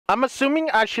I'm assuming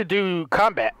I should do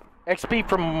combat. XP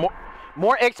from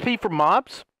more XP from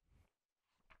mobs.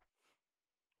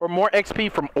 Or more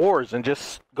XP from ores and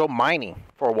just go mining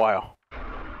for a while.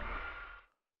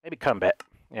 Maybe combat.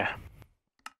 Yeah.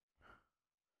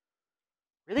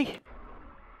 Really?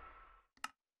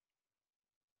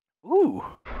 Ooh.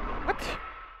 What?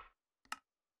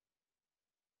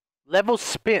 Level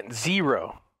spent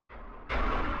 0.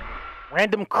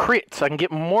 Random crits. I can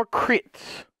get more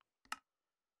crits.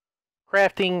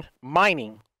 Crafting,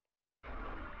 mining,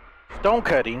 stone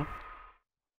cutting.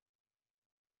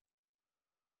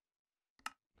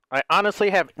 I honestly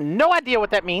have no idea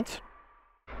what that means.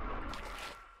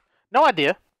 No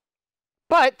idea.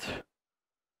 But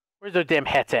where's those damn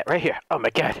hats at? Right here. Oh my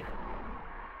god.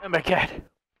 Oh my god.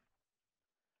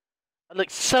 I look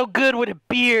so good with a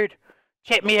beard.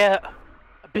 Check me out.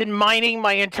 I've been mining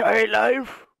my entire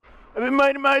life. I've been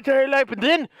mining my entire life, and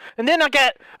then I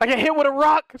got hit with a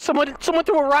rock. Someone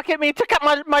threw a rock at me and took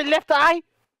out my left eye.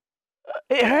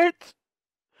 It hurts.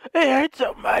 It hurts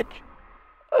so much.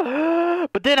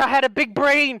 But then I had a big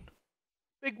brain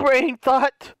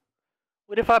thought.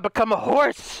 What if I become a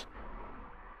horse?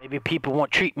 Maybe people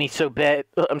won't treat me so bad.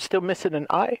 I'm still missing an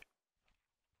eye.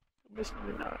 I'm missing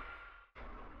an eye.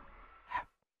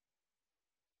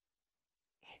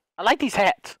 I like these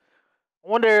hats. I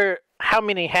wonder how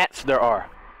many hats there are.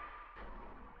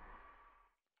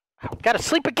 Gotta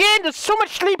sleep again. There's so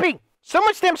much sleeping. So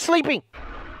much damn sleeping.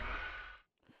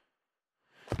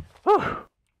 Whew.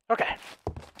 Okay.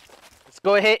 Let's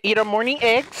go ahead and eat our morning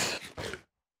eggs.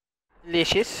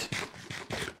 Delicious.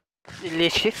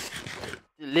 Delicious.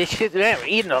 Delicious. Man, we're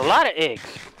eating a lot of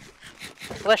eggs.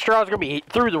 Cholesterol is gonna be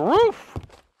through the roof.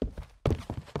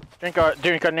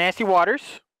 Drink our nasty waters.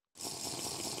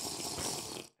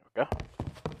 There we go.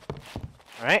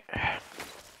 Alright.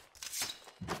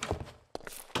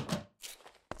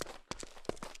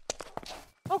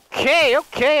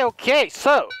 Okay.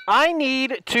 So, I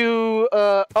need to,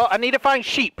 I need to find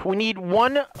sheep. We need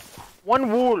one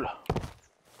wool.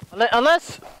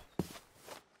 Unless,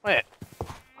 wait.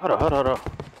 Hold on.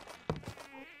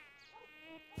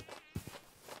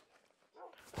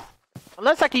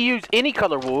 Unless I can use any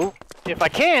color wool. If I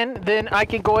can, then I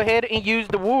can go ahead and use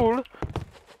the wool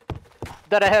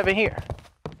that I have in here.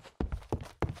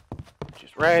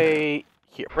 Just right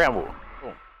here. Brown wool.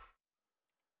 Boom.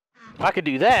 I could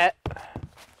do that.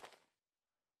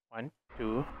 1,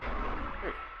 2,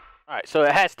 3. Alright, so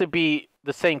it has to be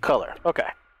the same color. Okay.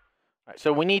 Alright,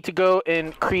 so we need to go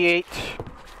and create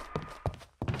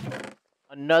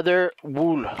another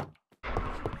wool.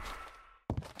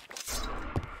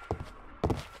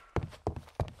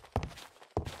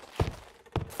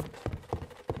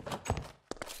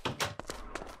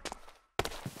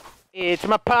 It's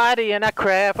my party and I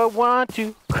craft, I want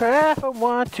to. Craft, I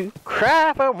want to.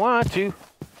 Craft, I want to.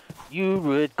 You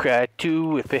would cry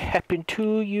too if it happened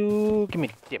to you. Give me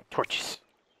the damn torches.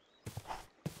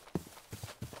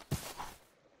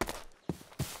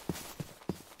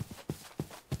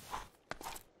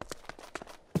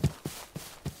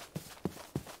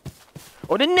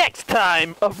 Or the next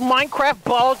time of Minecraft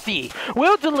Ball Z,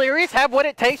 will Delirious have what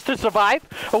it takes to survive?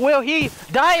 Or will he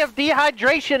die of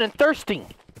dehydration and thirsting?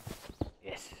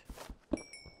 Yes.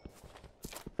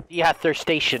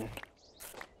 Dehydratation.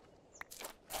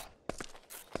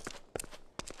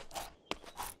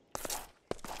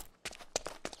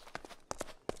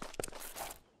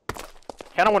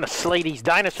 I don't want to slay these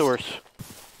dinosaurs.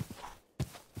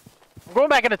 We're going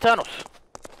back in the tunnels.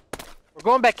 We're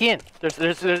going back in.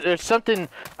 There's something.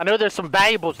 I know there's some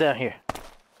valuables down here.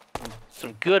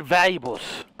 Some good valuables.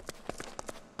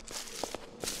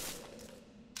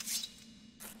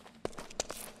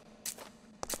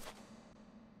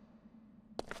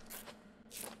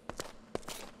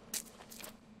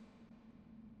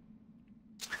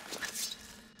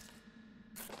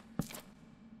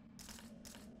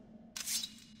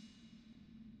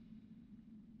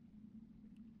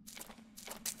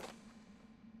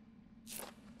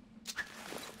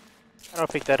 I don't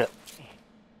pick that up.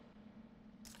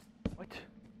 What?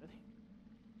 Really?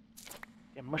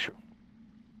 Yeah, mushroom.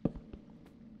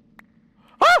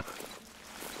 Ah!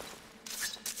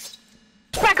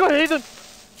 Back away, Ethan!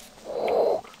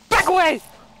 Back away!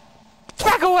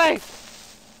 Back away!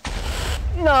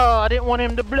 No, I didn't want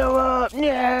him to blow up.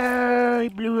 No, he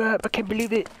blew up. I can't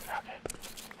believe it. Okay.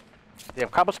 Damn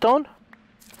cobblestone?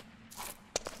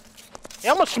 He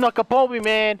almost snuck up on me,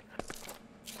 man.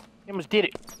 He almost did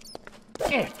it.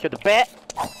 Yeah, kill the bat.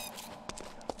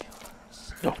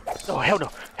 No, hell no.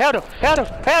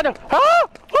 Oh!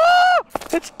 Oh!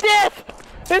 It's death!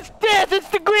 It's death! It's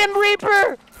the Grim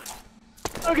Reaper!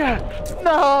 Okay.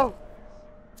 No.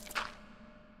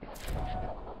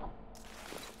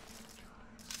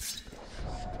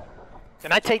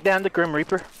 Can I take down the Grim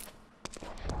Reaper?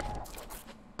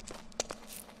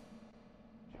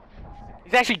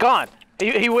 He's actually gone.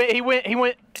 He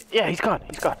went. Yeah, he's gone.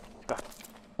 He's gone. What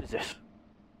is this?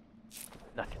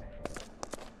 Nothing.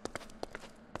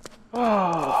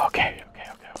 Oh, okay.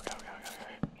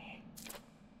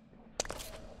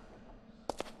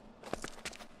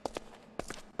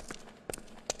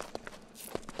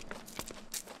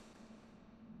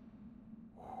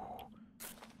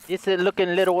 This is looking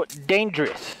a little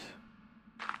dangerous.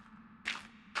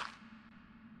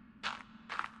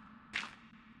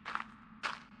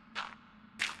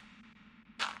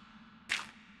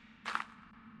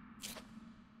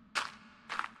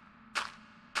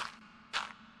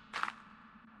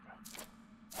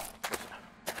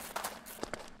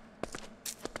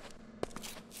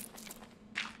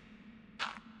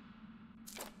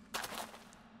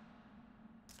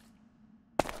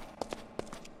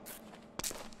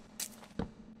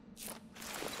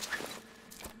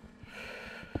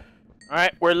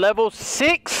 Alright, we're level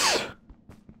 6.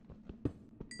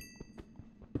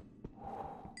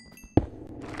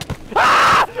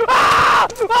 Ah! Ah!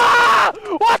 Ah!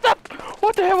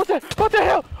 What the hell was that? What the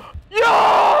hell? Yo!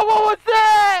 What was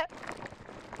that?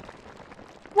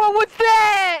 What was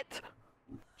that?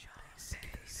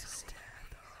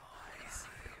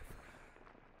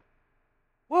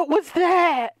 What was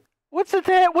that? What's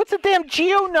that? What's a damn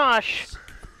Geonosh?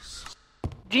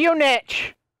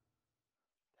 Geonetch.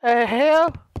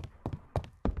 Hell?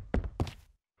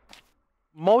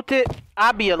 Molted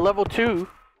Abia level 2.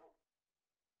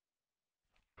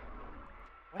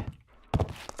 What?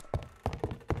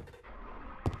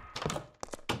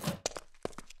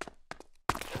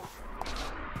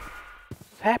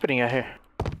 What's happening out here?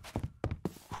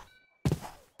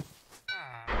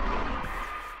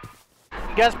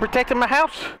 You guys protecting my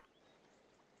house?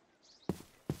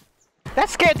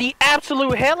 That scared the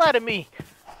absolute hell out of me.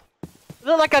 It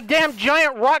looked like a damn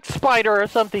giant rock spider or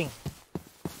something.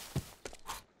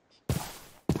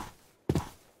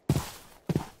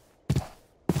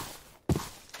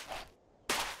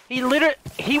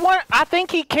 I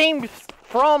think he came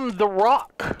from the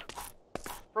rock.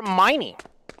 From mining.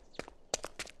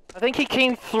 I think he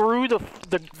came through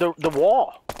the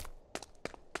wall.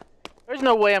 There's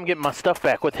no way I'm getting my stuff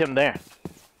back with him there.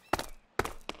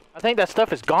 I think that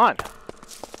stuff is gone.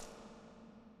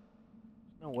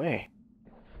 No way.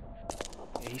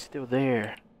 Yeah, he's still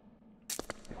there.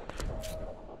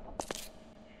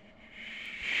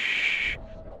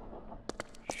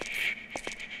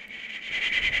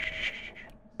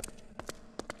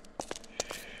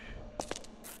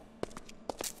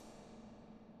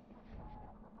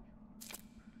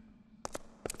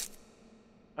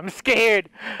 I'm scared.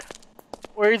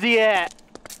 Where is he at?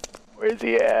 Where is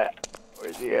he at? Where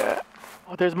is he at?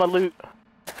 Oh, there's my loot.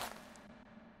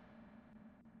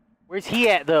 Where's he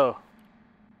at, though?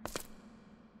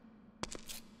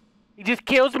 He just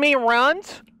kills me and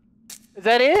runs? Is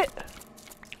that it?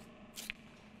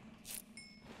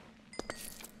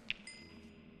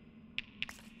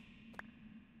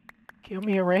 Kill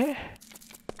me and ran?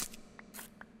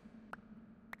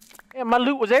 Yeah, my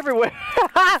loot was everywhere.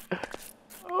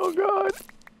 Oh, God.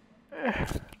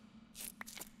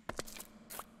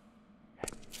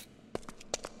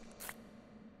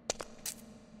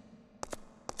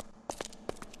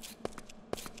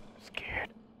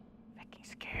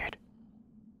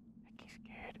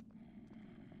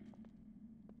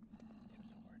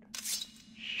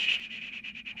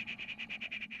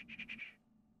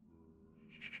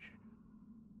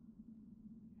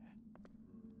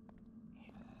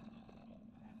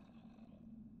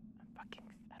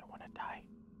 I don't want to die.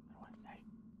 I don't want to die.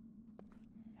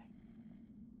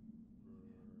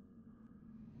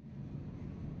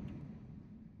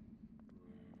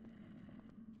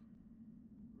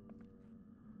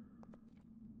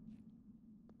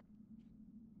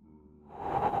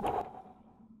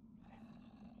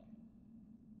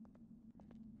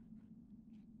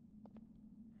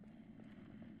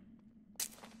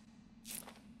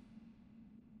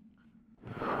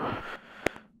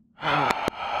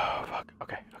 Fuck.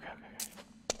 Okay.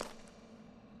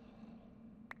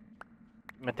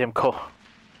 Met them coal.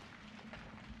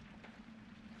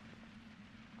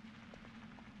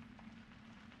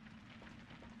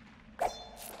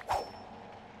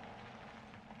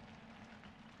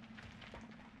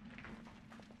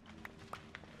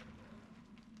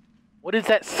 What is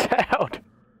that sound?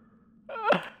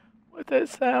 What's that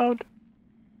sound?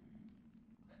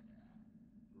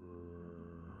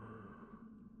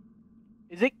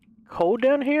 Is it cold? hole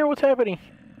down here? What's happening?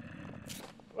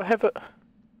 Do I have a...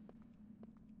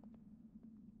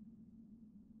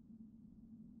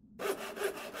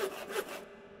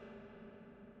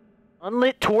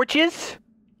 Unlit torches?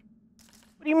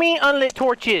 What do you mean unlit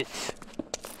torches?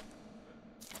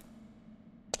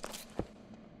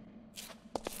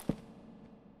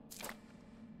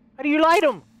 How do you light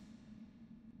them?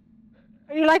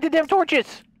 How do you light the damn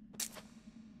torches?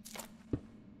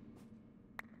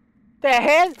 The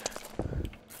hell?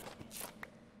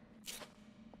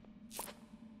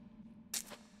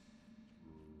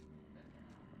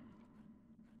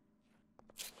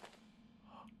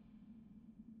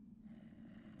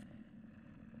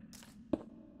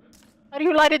 How do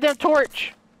you light a damn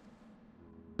torch?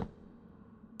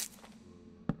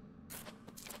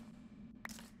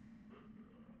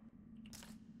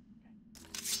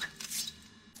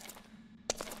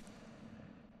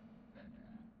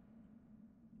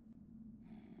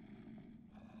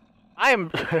 I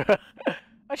am...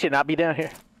 I should not be down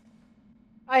here.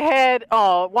 I had...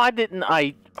 Oh, why didn't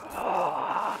I...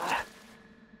 Oh,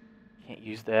 can't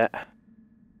use that.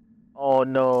 Oh,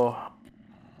 no.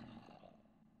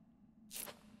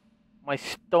 My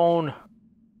stone.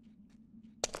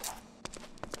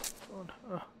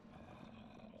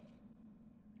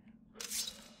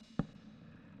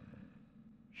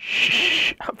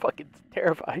 Shh, I'm fucking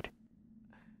terrified.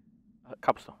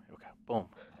 Cobblestone. Here we go. Boom.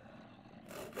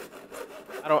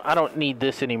 I don't need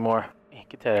this anymore.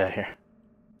 Get that out of here.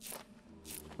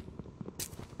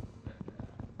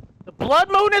 The blood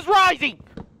moon is rising.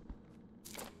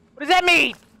 What does that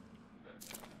mean?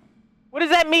 What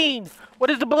does that mean? What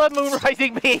does the blood moon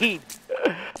rising mean?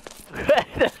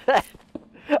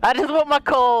 I just want my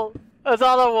coal. That's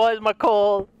all I want is my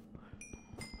coal.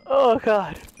 Oh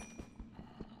god.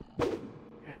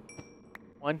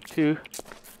 1, 2.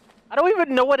 I don't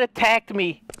even know what attacked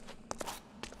me.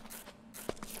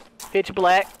 Pitch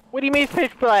black. What do you mean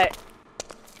pitch black?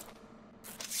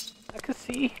 I can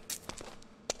see.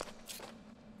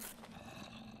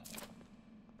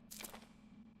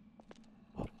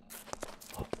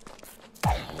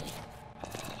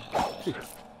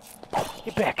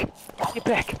 Get back! Get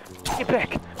back! Get back!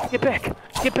 Get back!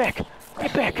 Get back!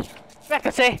 Get back! Back I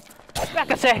say!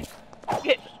 Back I say!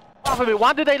 Get off of me!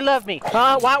 Why do they love me?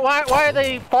 Huh? Why are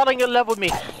they falling in love with me?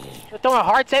 They're throwing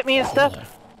hearts at me and stuff?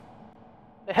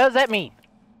 The hell does that mean?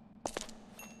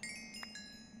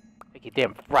 Take your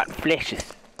damn rotten fleshes.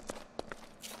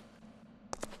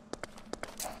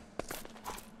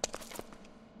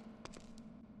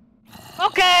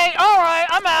 Okay, alright,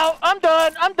 I'm out. I'm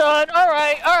done.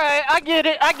 Alright, I get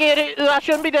it. I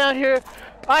shouldn't be down here.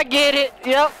 I get it.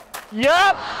 Yep.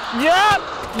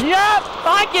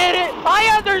 I get it. I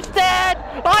understand.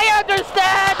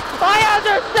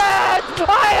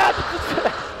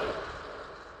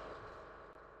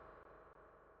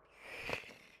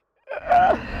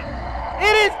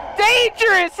 It is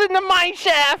dangerous in the mine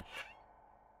shaft.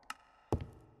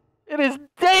 It is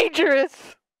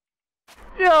dangerous.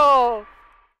 Yo.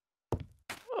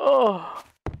 Oh.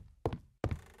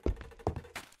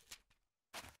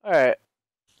 Alright.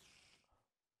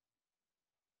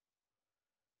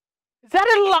 Is that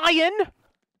a lion?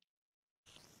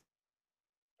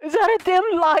 Is that a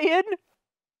damn lion?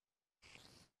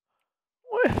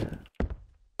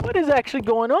 What is actually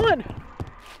going on?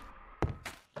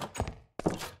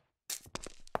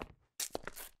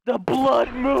 The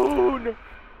blood moon!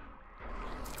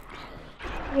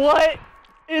 What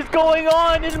is going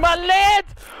on in my land?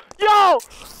 Yo!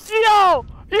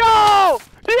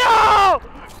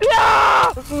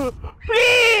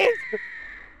 Please!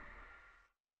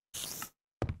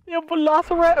 You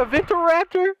Velociraptor, a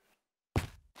Venturaptor?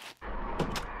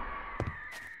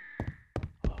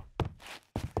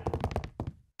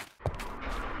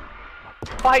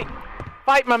 Fight!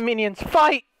 Fight, my minions!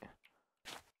 Fight!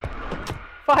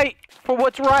 Fight for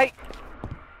what's right!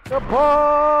 The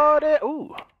party!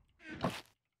 Ooh.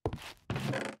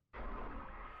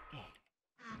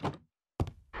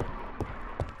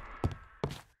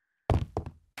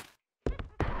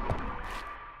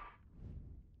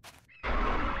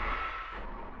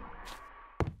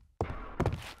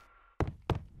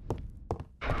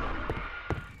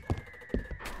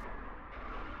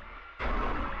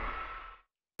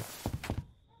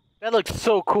 That looks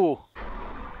so cool.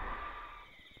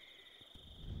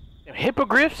 Them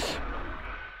hippogriffs,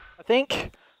 I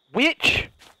think.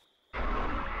 Witch.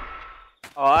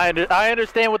 Oh, I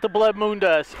understand what the blood moon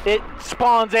does. It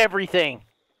spawns everything.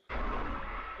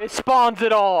 It spawns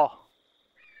it all.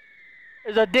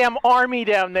 There's a damn army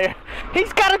down there.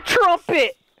 He's got a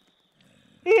trumpet.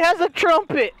 He has a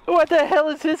trumpet. What the hell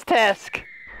is his task?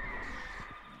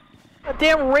 A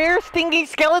damn rare stinging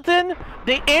skeleton?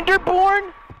 The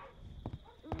Enderborn?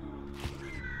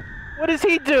 What does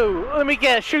he do? Let me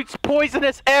guess. Shoots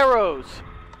poisonous arrows.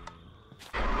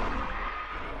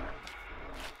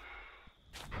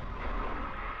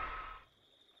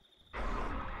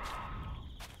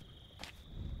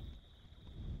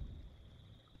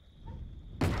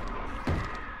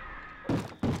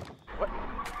 What?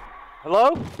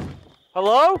 Hello?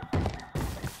 Hello?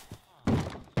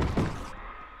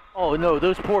 Oh no,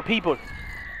 those poor people.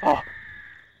 Oh.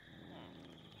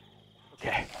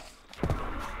 Okay.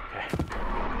 Okay.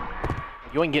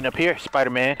 You ain't getting up here,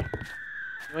 Spider-Man.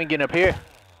 You ain't getting up here.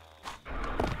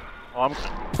 Oh,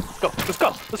 let's go, let's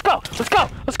go, let's go, let's go,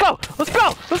 let's go, let's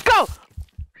go, let's go!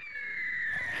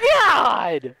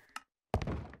 God!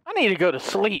 I need to go to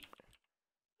sleep.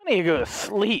 I need to go to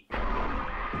sleep.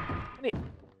 I need...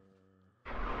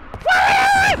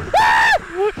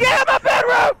 Get out of my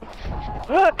bedroom!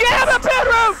 Get out of my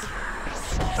bedroom!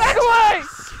 Back away!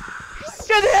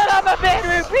 Get the hell out of my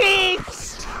bedroom,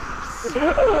 please! I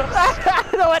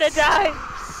don't want to die!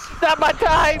 It's not my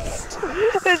time!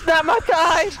 It's not my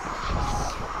time!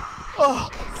 Oh,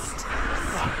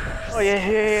 oh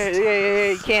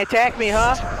yeah. You can't attack me,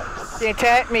 huh? You can't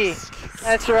attack me.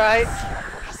 That's right.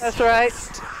 That's right.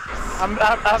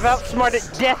 I've outsmarted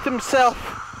death himself.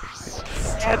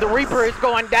 And the Reaper is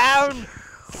going down.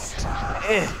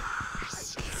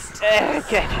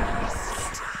 Okay.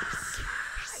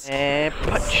 And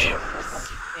punch.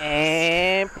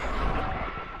 And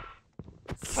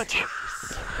punch.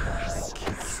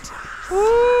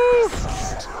 Woo!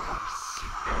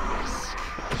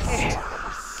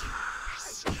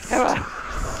 Come on.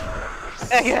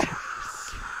 Okay.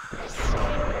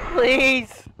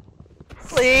 Please.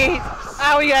 Please.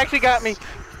 Oh, you actually got me.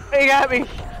 You got me.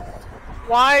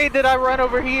 Why did I run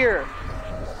over here?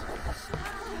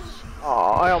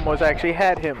 Oh, I almost actually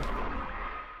had him.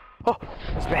 Oh,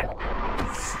 that's bad.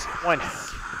 1,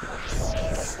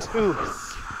 2.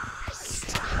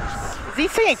 Is he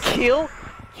saying kill?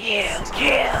 Kill,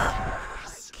 kill.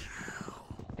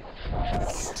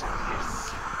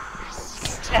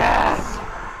 Ah,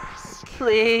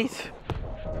 please.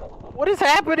 What is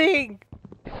happening?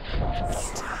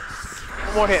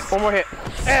 One more hit, one more hit.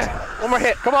 One more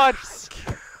hit, come on.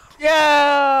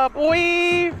 Yeah,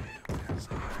 boy.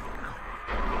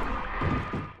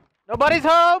 Nobody's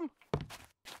home.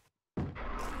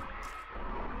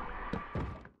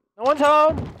 No one's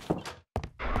home.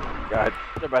 God,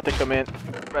 they're about to come in.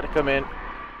 They're about to come in.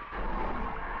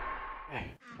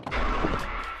 Hey.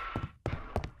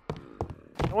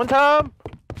 No one's home.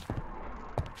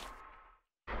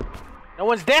 No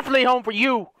one's definitely home for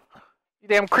you. You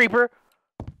damn creeper.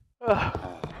 Ugh.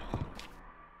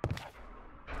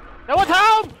 No one's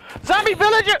home! Zombie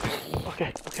villager!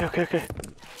 Okay.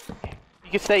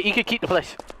 You can stay, you can keep the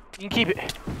place. You can keep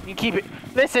it. You can keep it.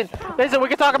 Listen, we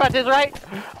can talk about this, right?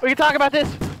 We can talk about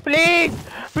this. Please!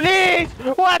 Please!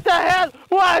 What the hell?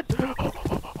 What?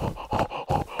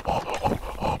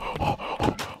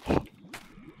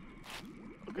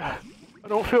 God, I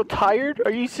don't feel tired.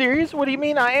 Are you serious? What do you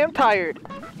mean I am tired?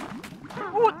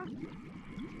 What?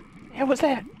 Yeah, what's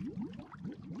that?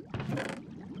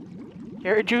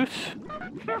 Carrot juice?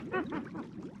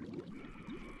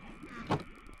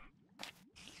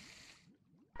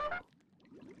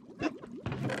 Is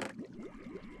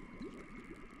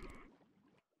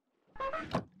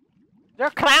there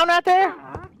a clown out there?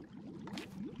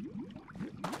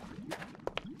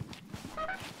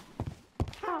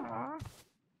 I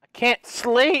can't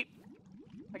sleep.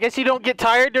 I guess you don't get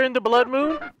tired during the blood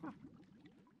moon?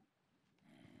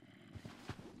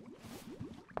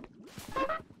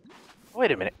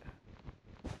 Wait a minute.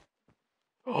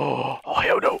 Oh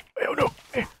hell no. Hell no.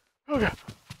 Oh god.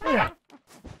 Oh god.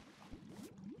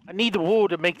 I need the wool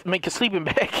to make a sleeping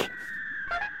bag.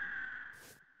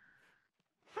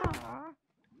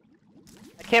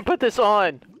 I can't put this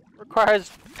on. Requires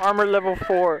armor level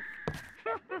 4.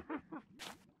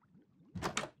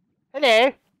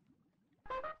 Hello.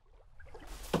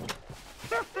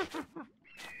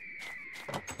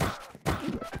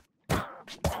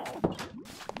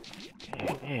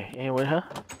 Anyone, huh?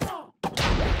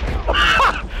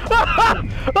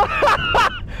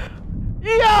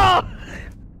 Yo!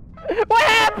 What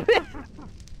happened?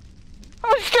 I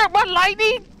was struck by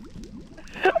lightning!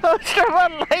 I was struck by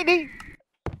lightning!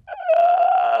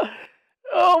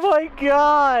 Oh my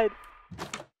god!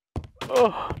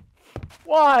 Oh,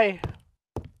 why?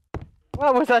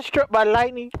 Why was I struck by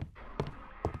lightning?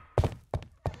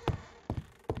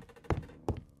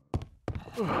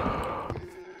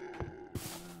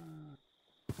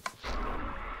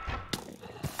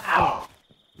 Ow.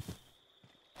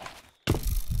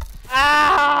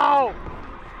 Ow!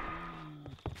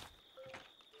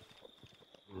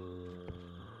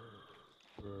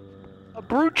 A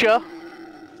brucha?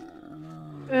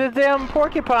 A damn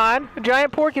porcupine. A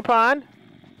giant porcupine.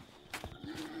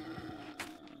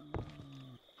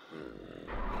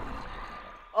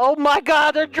 Oh my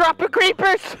god, they're dropping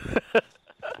creepers!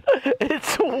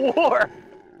 It's a war!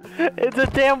 It's a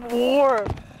damn war!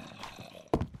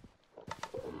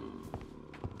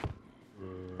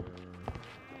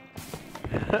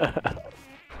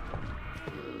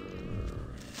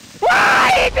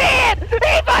 Why? He did!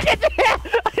 He fucking did!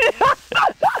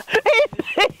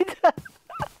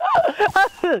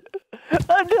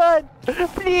 I'm done!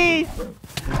 Please!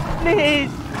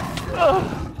 Please!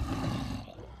 Oh.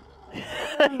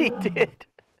 He did.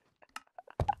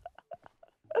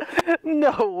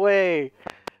 No way.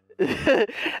 Da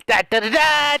da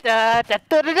da da da da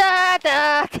da da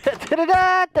da da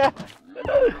da da.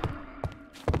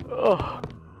 Oh.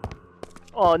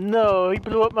 Oh no, he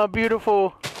blew up my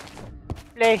beautiful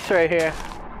place right here.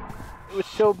 It was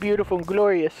so beautiful and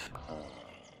glorious.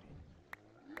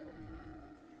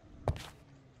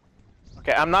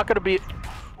 Okay, I'm not gonna be...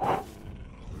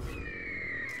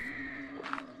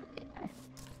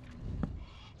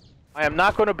 I am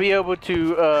not gonna be able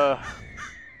to,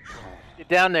 get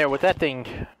down there with that thing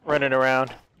running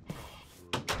around.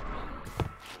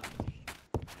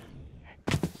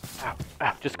 Ow,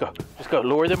 ow, just go,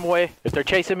 lure them away. If they're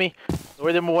chasing me,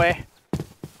 lure them away.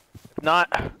 If not,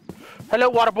 hello,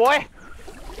 water boy!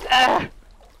 Ah!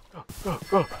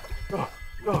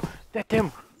 Go. That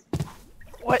damn,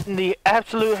 what in the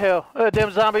absolute hell? That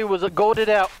damn zombie was golded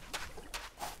out.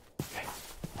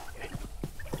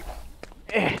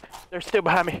 They're still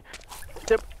behind me.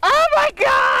 Oh my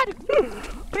god!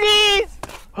 Please!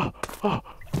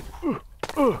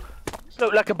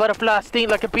 Float like a butterfly, sting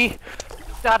like a bee.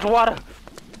 Dodge water.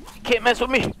 You can't mess with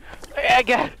me. I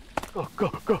got it.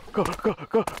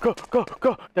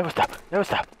 Go. Never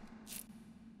stop.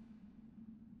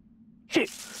 Shit!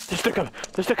 They're still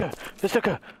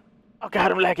coming. Oh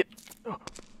god, I'm lagging. Oh,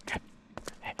 okay.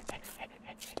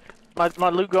 My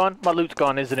loot gone? My loot's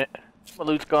gone, isn't it?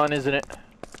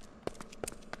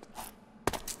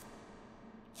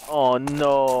 Oh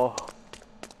no.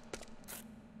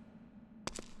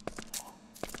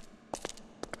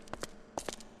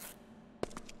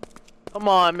 Come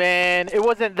on, man. It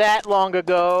wasn't that long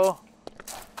ago.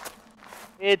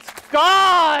 It's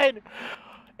gone!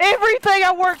 Everything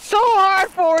I worked so hard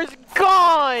for is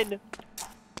gone!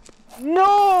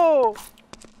 No!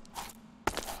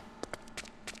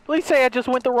 Please say I just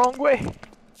went the wrong way.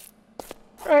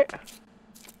 Right?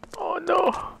 Oh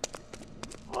no.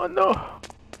 Oh no.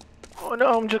 Oh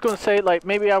no, I'm just gonna say, like,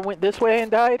 maybe I went this way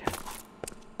and died.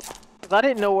 Cause I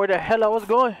didn't know where the hell I was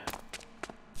going.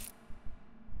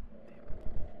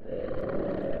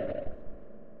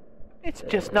 It's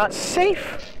just not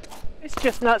safe.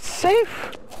 It's not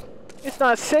safe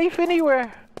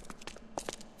anywhere.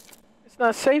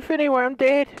 I'm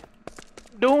dead.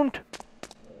 Doomed.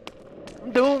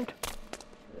 I'm doomed.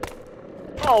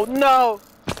 Oh no.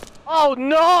 Oh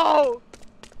no.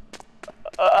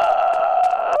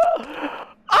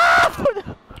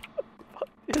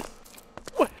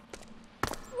 What?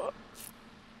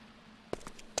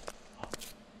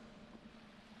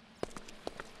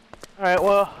 Alright,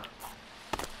 well,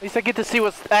 at least I get to see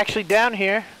what's actually down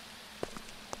here.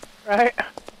 Right?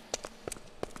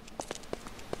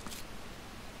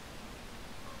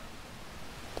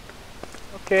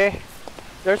 Okay.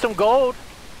 There's some gold.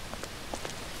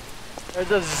 There's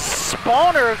a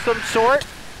spawner of some sort.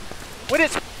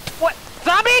 What?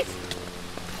 Zombies?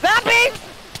 Zombies?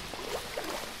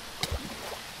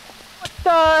 What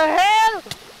the hell?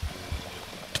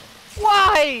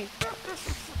 Why?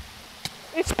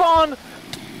 It spawned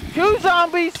 2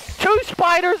 zombies, 2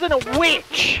 spiders, and a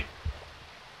witch.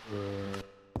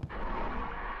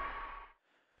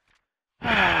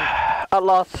 I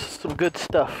lost some good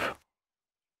stuff.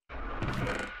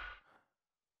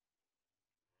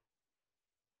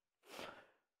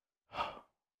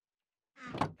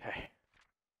 Okay.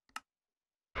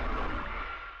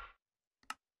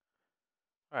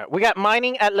 Alright, we got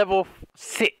mining at level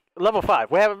 5.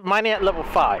 We have mining at level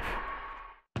 5.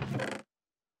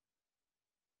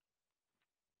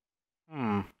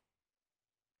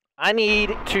 I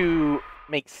need to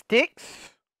make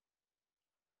sticks.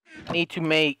 I need to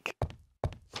make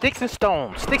sticks and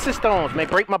stones. Sticks and stones may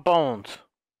break my bones.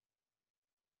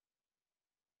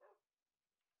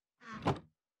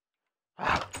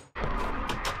 Alright.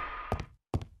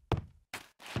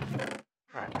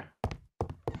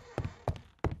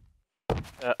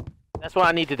 That's what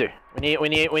I need to do.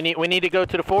 We need to go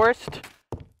to the forest.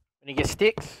 We need to get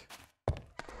sticks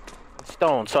and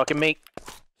stone so I can make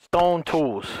stone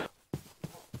tools.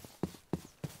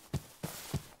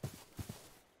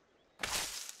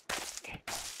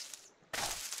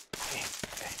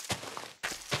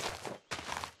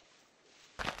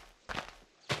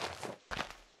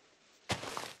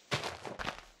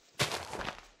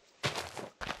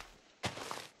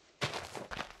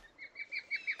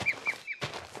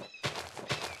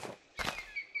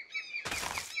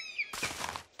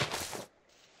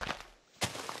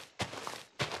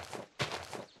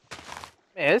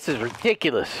 Man, this is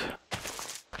ridiculous.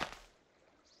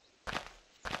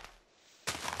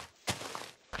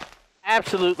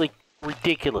 Absolutely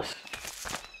ridiculous.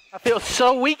 I feel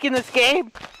so weak in this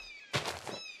game.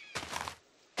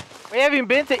 We haven't even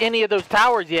been to any of those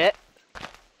towers yet.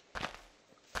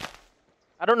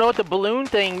 I don't know if the balloon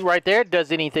thing right there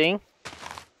does anything.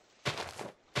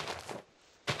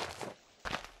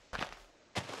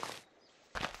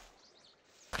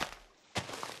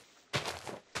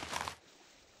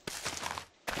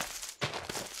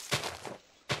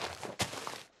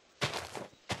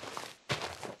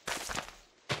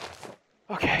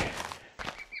 Okay.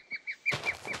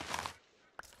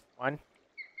 One.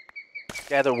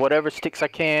 Gather whatever sticks I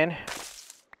can.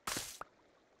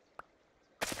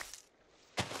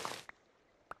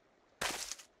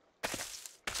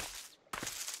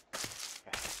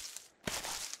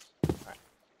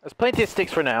 There's plenty of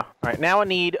sticks for now. Alright, now I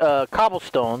need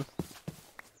cobblestone.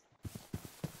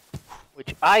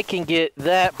 Which I can get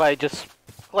that by just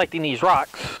collecting these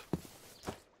rocks.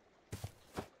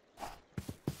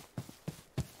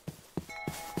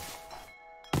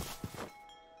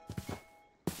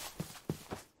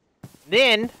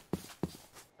 Then,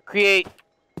 I create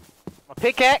my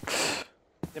pickaxe,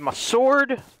 then my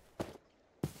sword.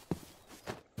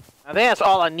 I think that's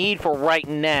all I need for right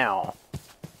now.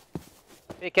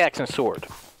 Pickaxe and sword.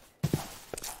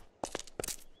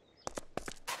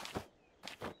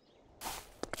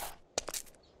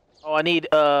 Oh, I need,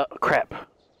 crap. I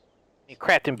need a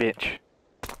crafting bench.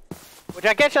 Which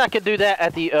I guess I could do that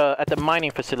at the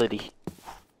mining facility.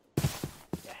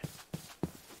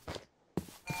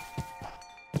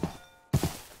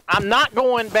 I'm not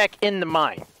going back in the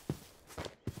mine.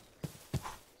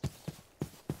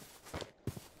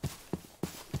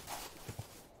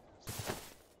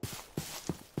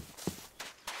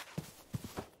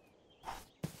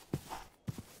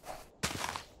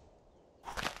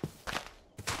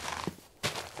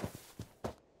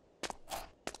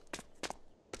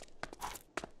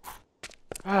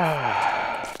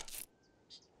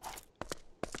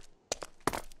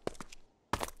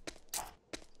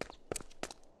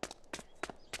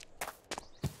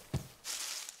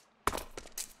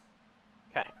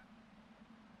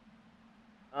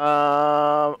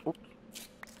 Oops.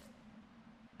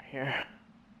 Here.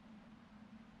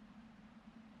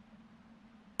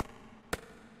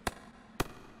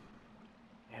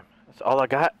 Damn, that's all I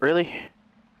got, really?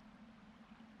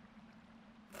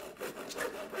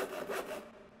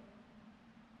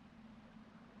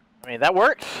 I mean, that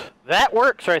works. That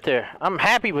works right there. I'm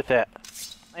happy with that.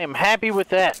 I am happy with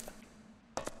that.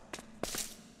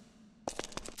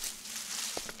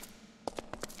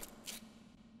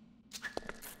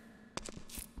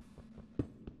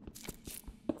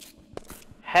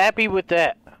 Happy with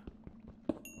that.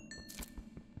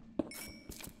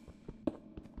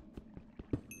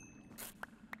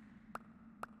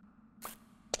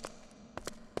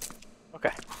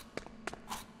 Okay.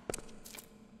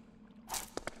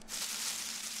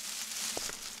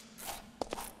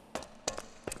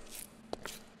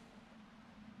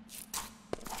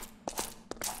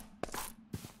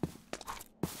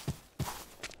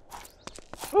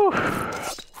 Whew.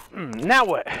 Now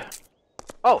what?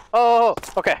 Oh,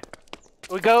 okay.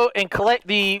 We go and collect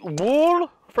the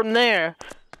wool from there.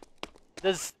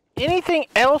 Does anything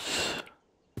else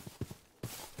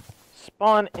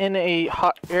spawn in a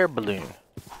hot air balloon?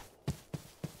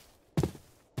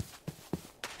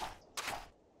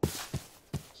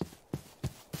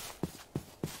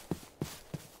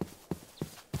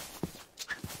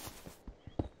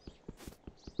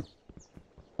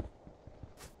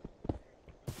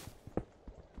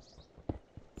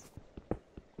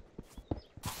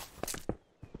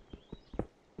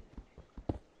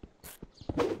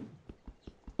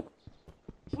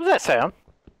 What was that sound?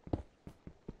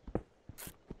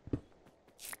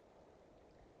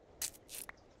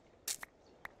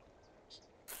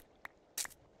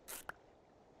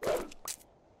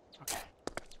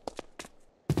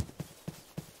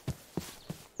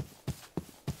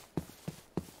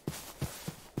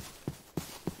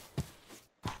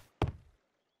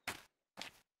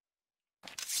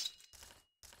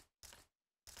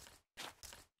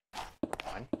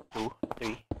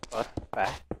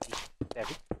 5, 6,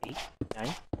 7, 8,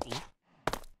 9, 10.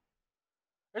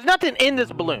 There's nothing in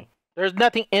this balloon. There's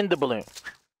nothing in the balloon.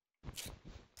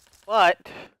 But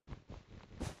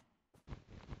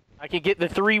I can get the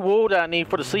 3 wool that I need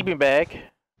for the sleeping bag.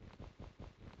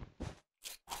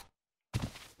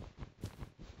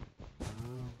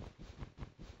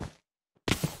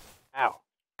 Ow.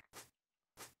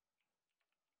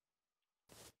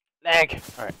 Lag.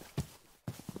 Alright.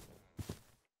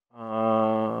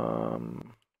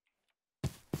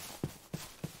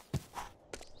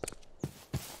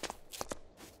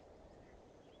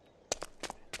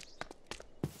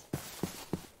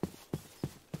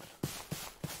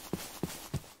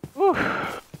 Whew.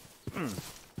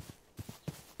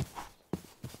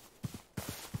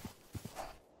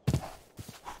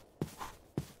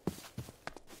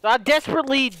 So I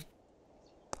desperately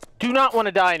do not want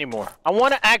to die anymore. I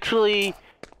want to actually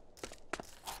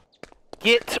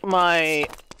get my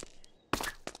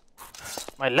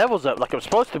levels up like I'm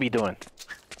supposed to be doing.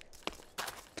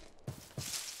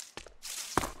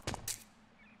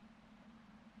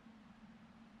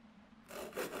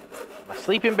 My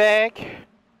sleeping bag.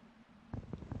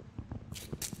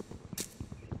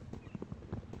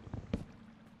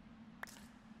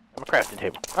 And my crafting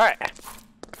table. Alright.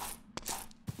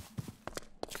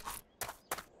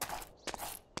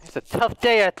 It's a tough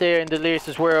day out there in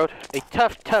Delirious' world. A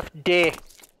tough, tough day.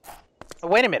 Oh,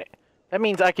 wait a minute. That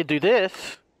means I could do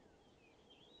this.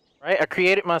 Right? I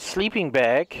created my sleeping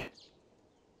bag.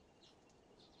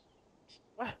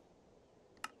 What?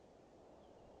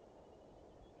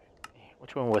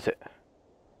 Which one was it?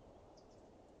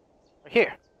 Right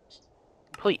here.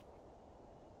 Complete.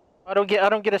 I don't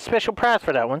get a special prize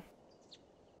for that one.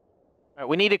 Alright,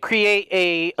 we need to create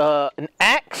a an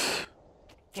axe.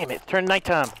 Damn it, turn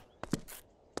nighttime.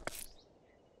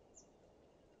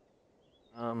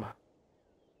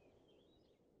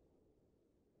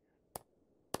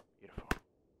 Beautiful.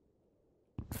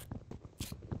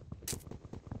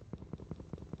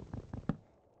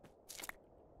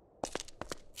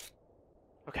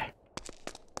 Okay.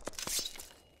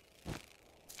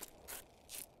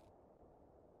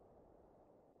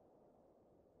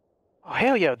 Oh,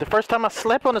 hell yeah. The first time I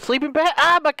slept on a sleeping bag?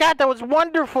 Ah, my God, that was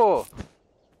wonderful.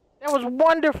 That was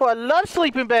wonderful. I love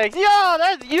sleeping bags. Yo,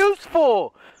 that's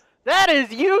useful. That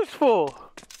is useful.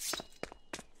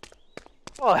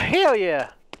 Oh, hell yeah.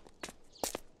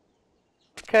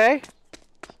 Okay.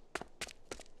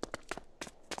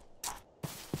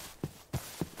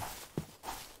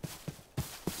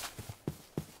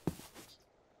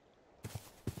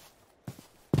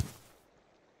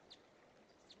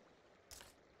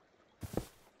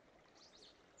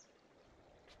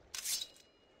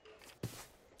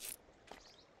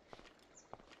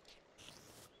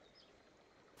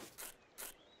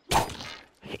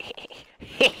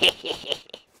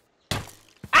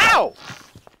 Ow!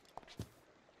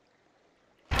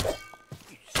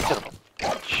 You son of a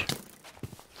bitch.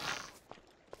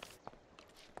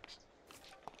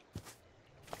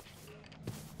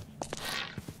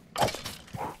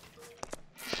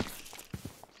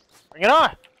 Bring it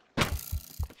on!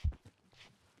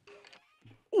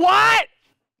 What?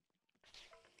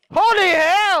 Holy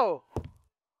hell!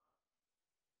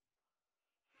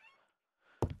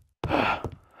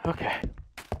 Okay.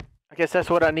 I guess that's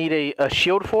what I need a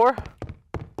shield for.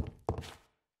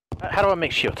 How do I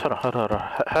make shields? Hold on.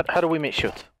 How do we make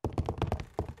shields?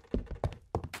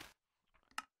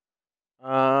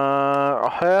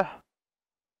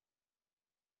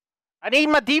 I need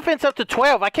my defense up to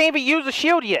 12. I can't even use a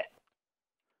shield yet.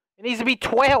 It needs to be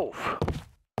 12.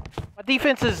 My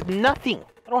defense is nothing.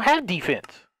 I don't have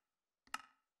defense.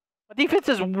 My defense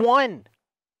is 1.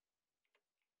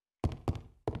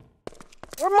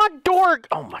 Where'd my door?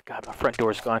 Oh my God, my front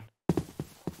door's gone.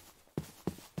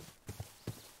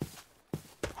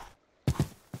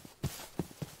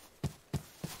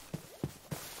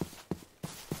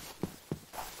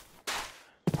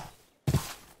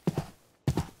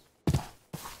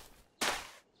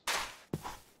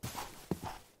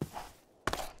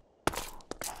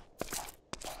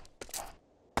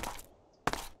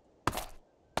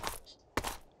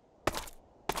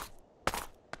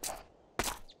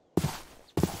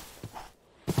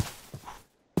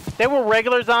 They were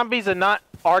regular zombies and not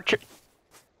archer.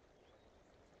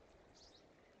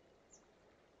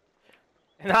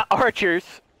 Not archers.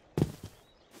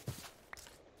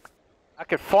 I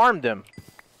could farm them.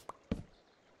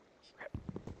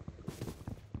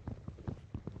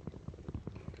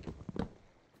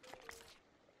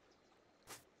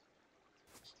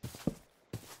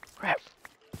 Crap.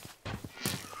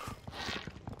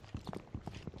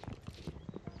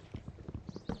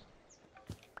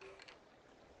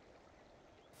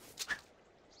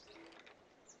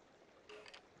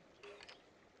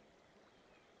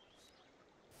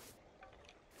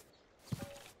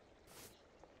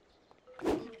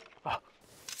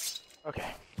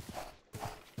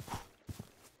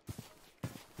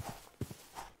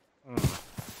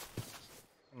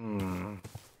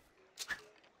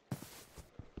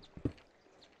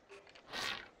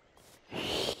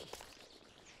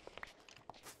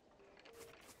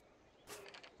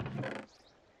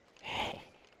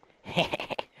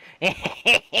 We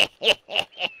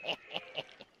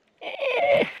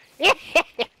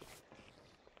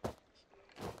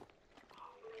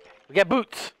got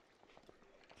boots.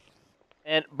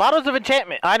 And bottles of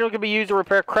enchantment. Items can be used to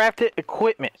repair crafted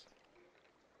equipment.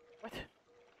 What?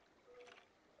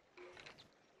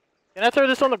 Can I throw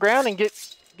this on the ground and get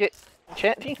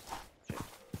enchanting?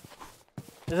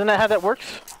 Isn't that how that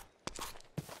works?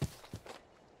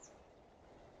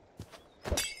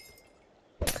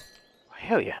 Oh,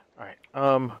 hell yeah. Alright.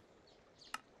 I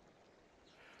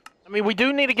mean, we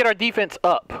do need to get our defense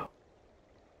up.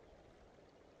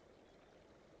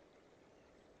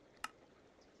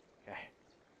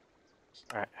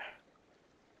 Alright.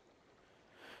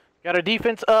 Got our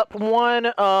defense up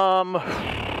one.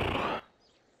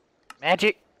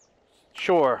 Magic?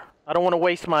 Sure. I don't want to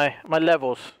waste my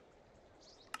levels.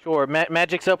 Sure.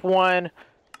 Magic's up one.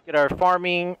 Get our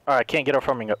farming. Alright, can't get our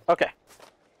farming up. Okay.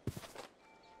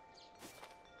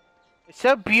 It's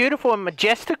so beautiful and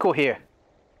majestical here.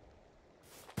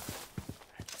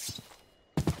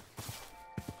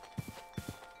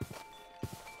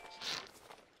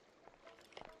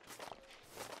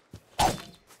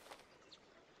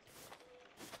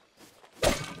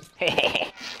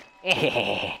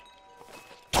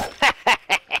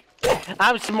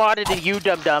 I'm smarter than you,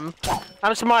 dum-dum.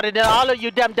 I'm smarter than all of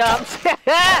you, dum-dums.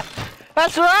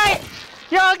 That's right!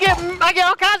 I get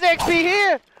all kinds of XP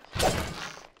here!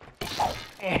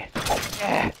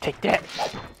 Take that.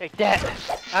 Take that.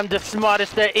 I'm the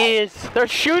smartest there is. They're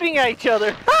shooting at each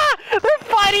other. They're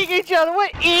fighting each other.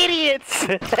 What idiots!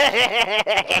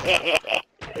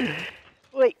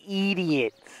 What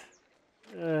idiots.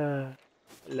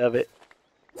 Love it.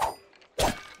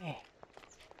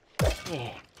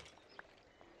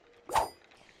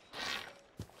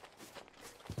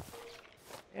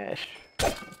 Yes.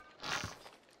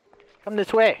 Come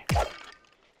this way.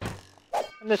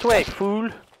 Come this way, fool.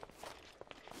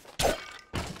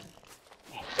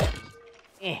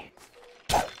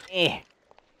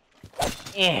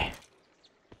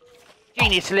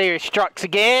 Genius Slayer strikes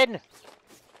again.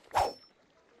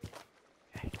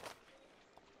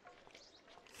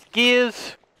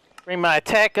 Skills. Bring my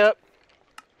attack up.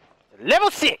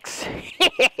 Level 6.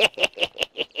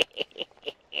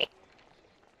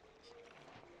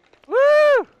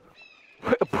 Woo!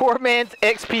 Poor man's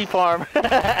XP farm.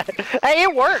 Hey,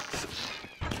 it works.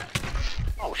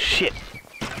 Oh shit!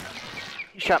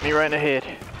 He shot me right in the head.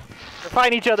 They're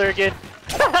fighting each other again.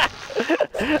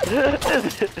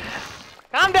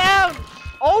 Calm down!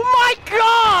 Oh my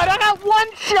god! I got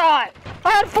one shot!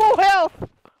 I had full health!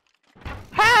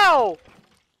 How?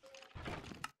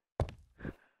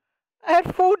 I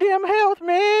had full damn health,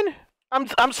 man!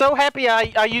 I'm so happy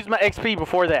I used my XP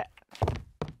before that.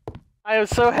 I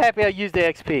was so happy I used the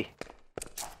XP.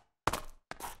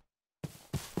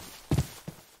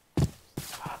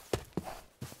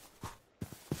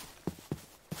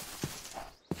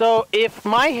 So if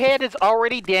my head is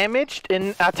already damaged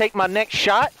and I take my next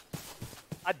shot,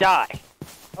 I die.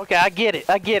 Okay, I get it.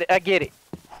 I get it. I get it.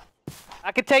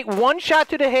 I could take one shot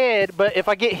to the head, but if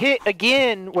I get hit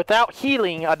again without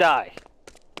healing, I die.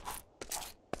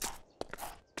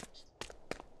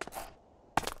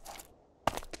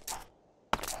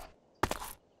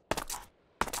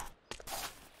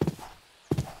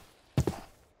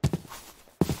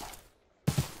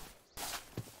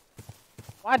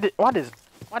 Why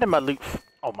did my loot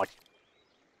oh my.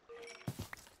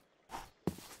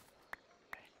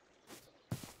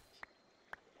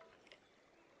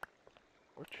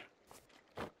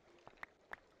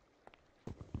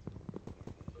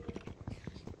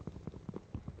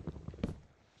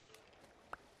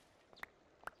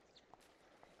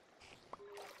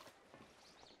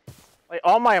 Like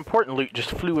all my important loot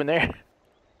just flew in there.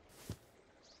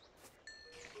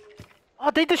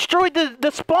 Oh, they destroyed the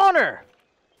spawner.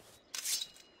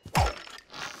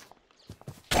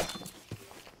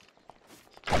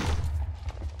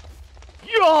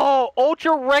 Yo,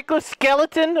 ultra reckless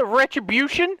skeleton of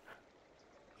retribution.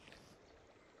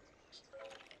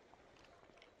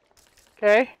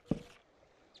 Okay.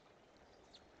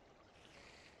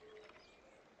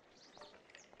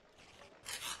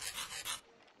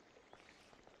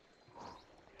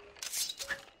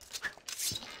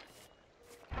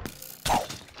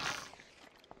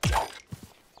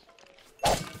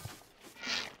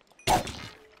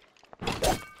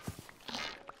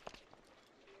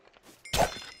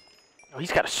 Oh,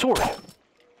 he's got a sword.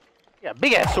 Yeah,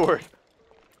 big ass sword.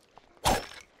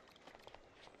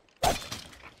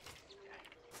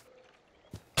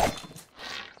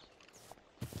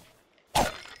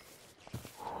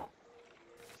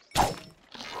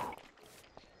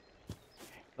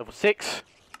 Level 6.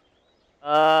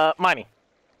 Mining.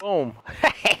 Boom.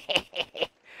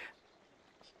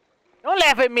 Don't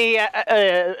laugh at me,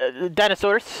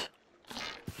 dinosaurs.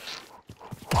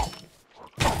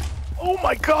 Oh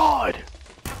my god!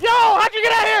 Yo, how'd you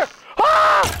get out of here?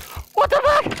 Ah! What the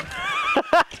fuck?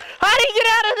 How did you get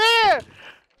out of there?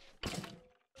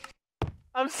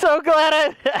 I'm so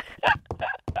glad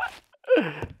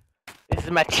This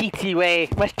is my cheaty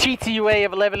way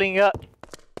of leveling up.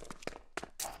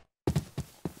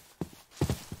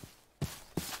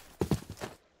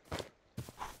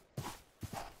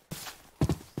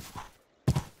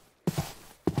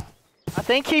 I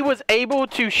think he was able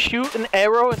to shoot an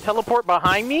arrow and teleport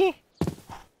behind me.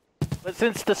 But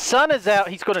since the sun is out,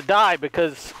 he's gonna die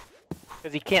because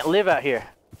he can't live out here.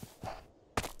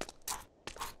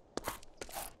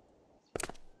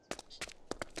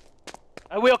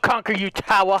 I will conquer you,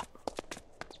 tower.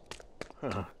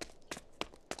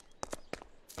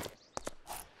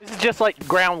 This is just like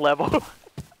ground level.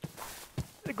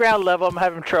 The ground level, I'm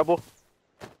having trouble.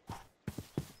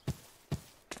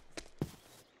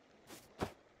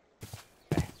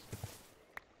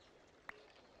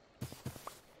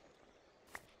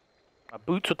 My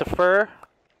boots with the fur.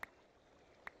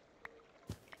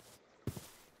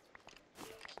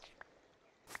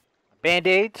 My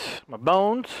band-aids, my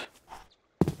bones,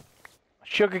 my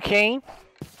sugar cane.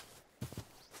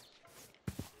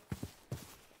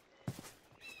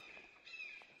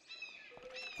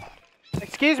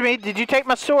 Excuse me, did you take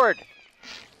my sword?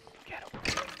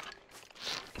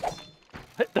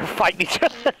 They're fighting each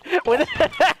other.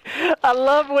 I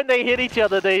love when they hit each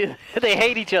other. They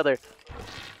hate each other.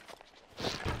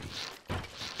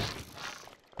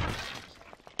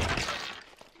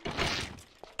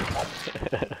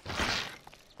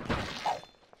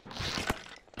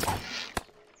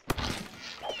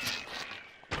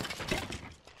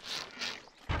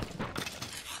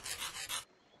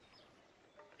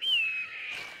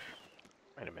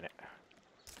 Wait a minute.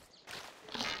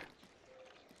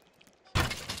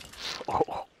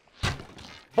 Oh.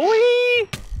 Boy!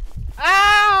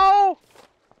 Ow!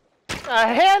 The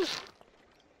hell?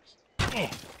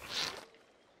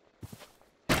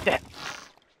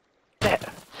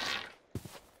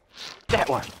 That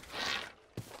one.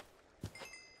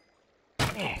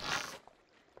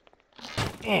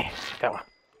 That one.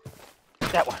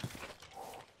 That one.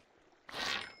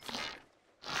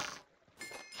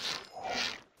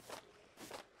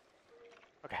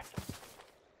 Okay.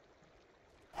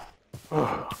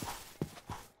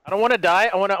 I don't want to die.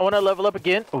 I want to level up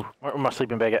again. Ooh, where my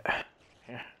sleeping bag at?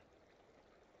 Here.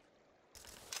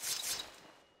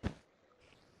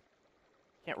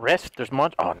 Can't rest. There's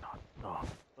monsters. Oh no.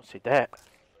 Don't say that.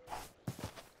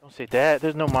 Don't say that.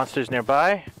 There's no monsters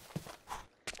nearby.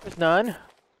 There's none.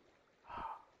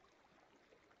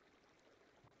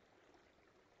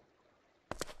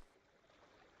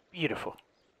 Beautiful.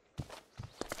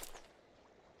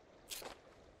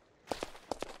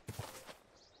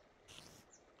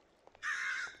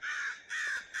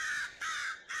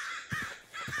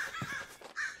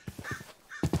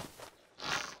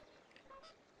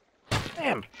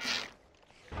 Damn.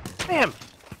 Damn.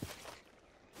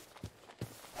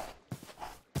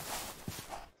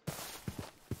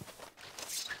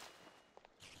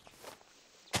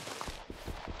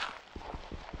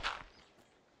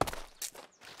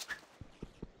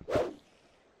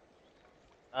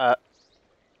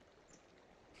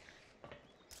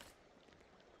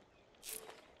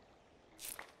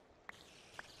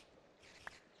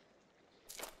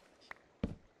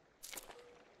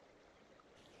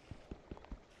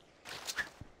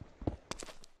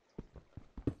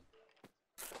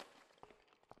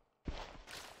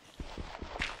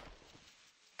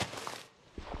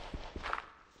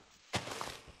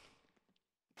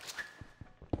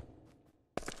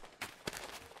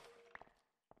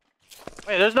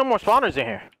 Wait, there's no more spawners in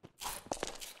here.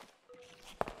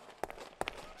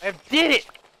 I did it!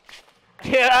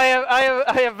 Yeah,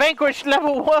 I have vanquished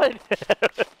level 1!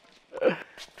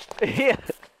 Yeah.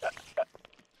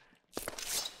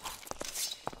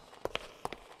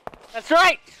 That's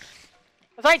right!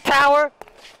 That's right, tower!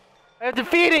 I have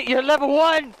defeated, you're level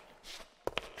 1!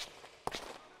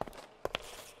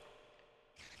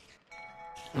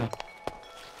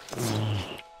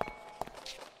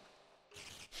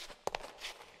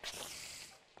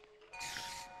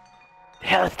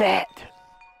 The hell is that?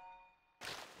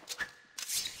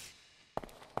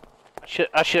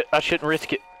 I shouldn't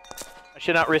risk it. I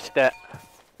should not risk that.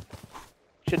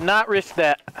 Should not risk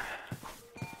that.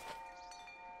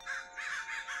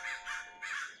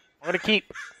 I'm gonna keep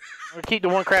the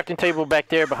one crafting table back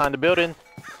there behind the building.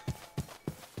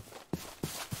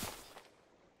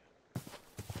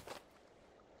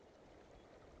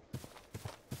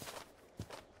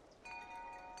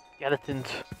 Skeletons.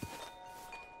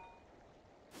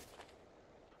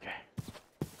 Okay.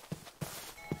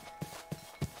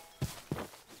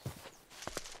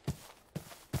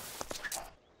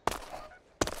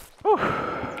 Whew.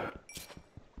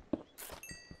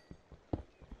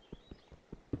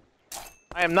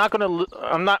 I am not gonna.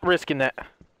 I'm not risking that.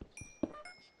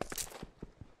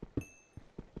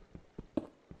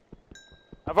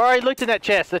 I've already looked in that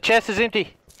chest. The chest is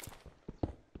empty.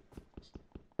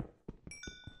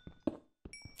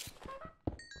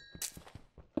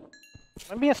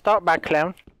 I'm being stalked by a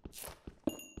clown.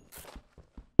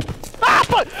 Ah!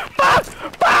 Fuck! Fuck!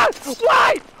 Fuck!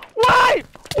 Why? Why?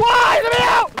 Why? Let me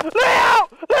out! Let me out!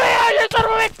 Let me out! You son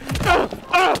of a bitch!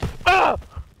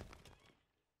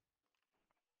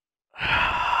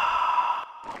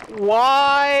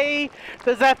 Why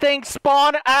does that thing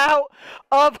spawn out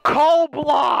of coal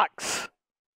blocks?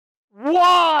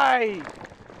 Why?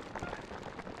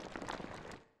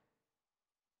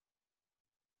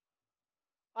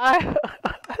 I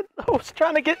was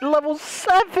trying to get level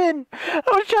 7! I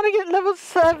was trying to get level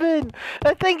 7!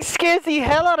 That thing scares the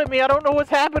hell out of me. I don't know what's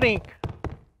happening.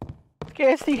 It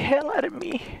scares the hell out of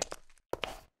me.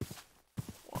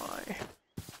 Why?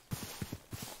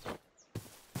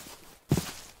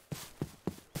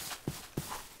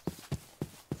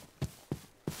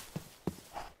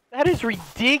 That is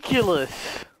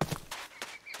ridiculous.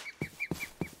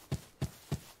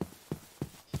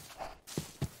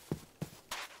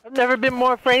 I've never been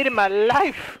more afraid in my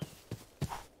life.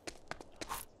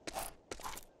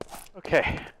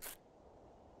 Okay.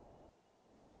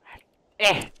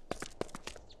 I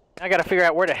gotta figure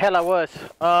out where the hell I was.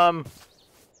 Crap.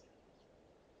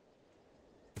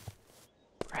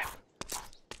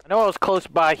 I know I was close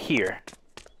by here.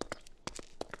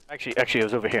 Actually, it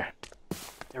was over here.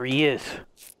 There he is.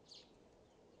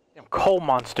 Damn coal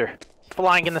monster.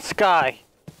 Flying in the sky.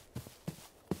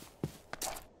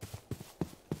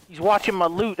 He's watching my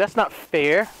loot. That's not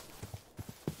fair.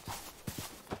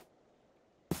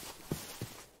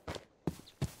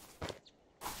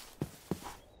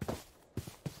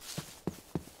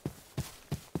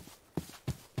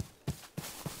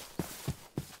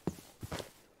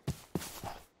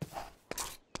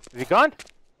 Is he gone?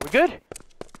 We good?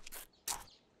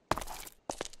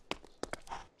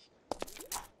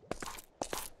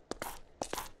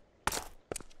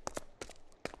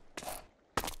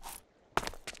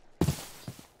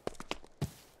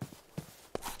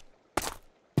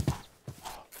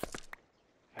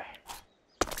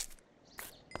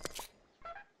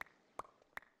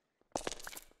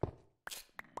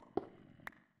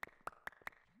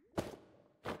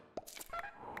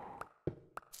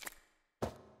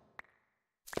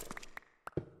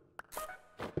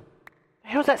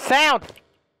 What was that sound?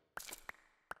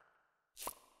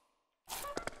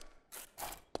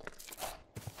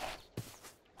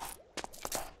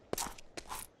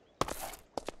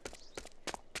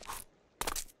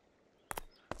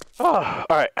 Oh,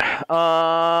 alright.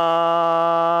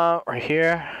 Right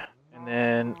here. And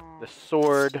then the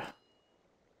sword.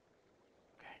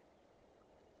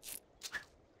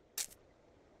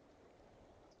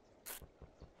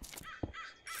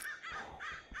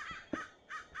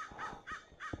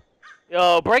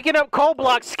 Yo, breaking up coal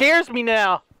blocks scares me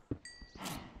now.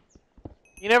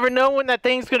 You never know when that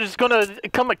thing's just gonna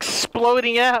come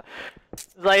exploding out. It's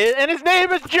like, and his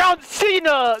name is John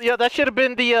Cena. Yeah, that should have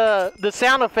been the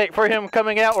sound effect for him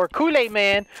coming out, or Kool-Aid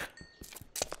Man.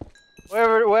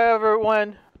 Wherever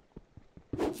one.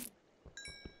 Okay.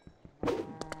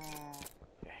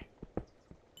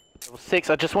 Level 6.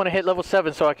 I just want to hit level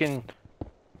 7 so I can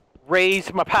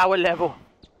raise my power level.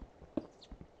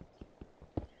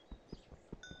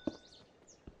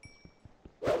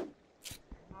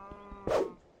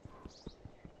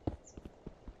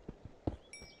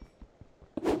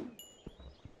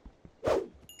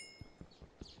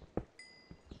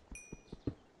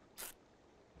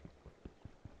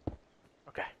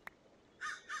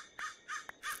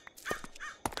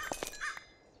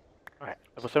 Alright,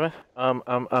 level 7.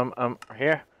 Right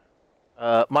here.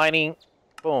 Mining.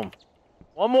 Boom.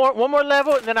 One more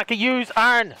level, and then I can use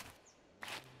iron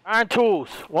tools.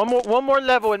 One more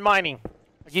level in mining.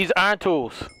 I can use iron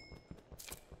tools.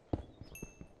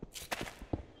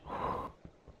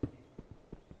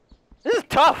 This is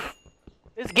tough.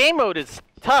 This game mode is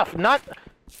tough. Not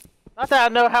that I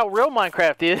know how real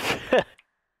Minecraft is.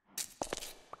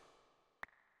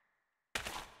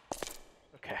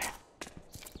 Okay.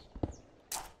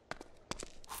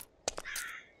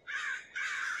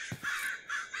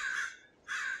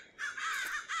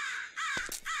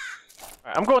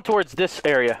 Alright, I'm going towards this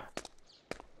area.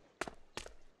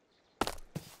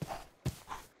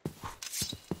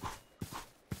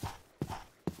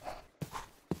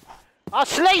 I'll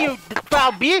slay you,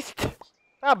 foul beast!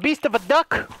 Foul beast of a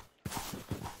duck!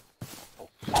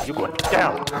 Oh, you're going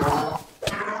down.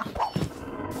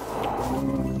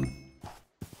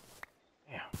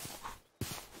 Yeah.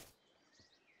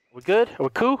 We good? Are we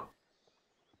cool?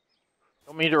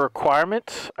 Don't meet the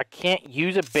requirements. I can't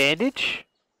use a bandage.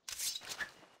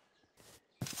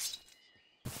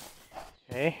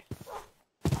 Okay.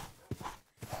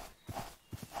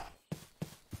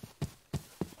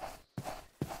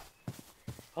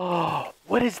 Oh,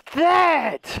 what is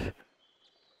that?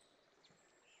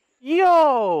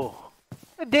 Yo!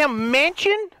 A damn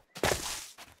mansion?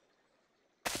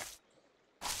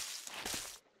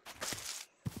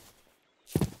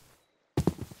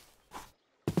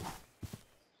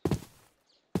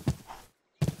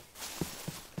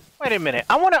 Wait a minute.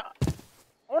 I wanna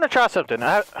try something.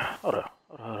 Hold on.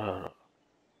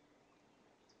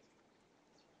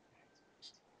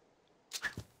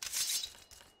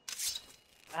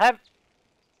 I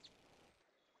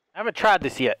haven't tried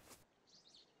this yet.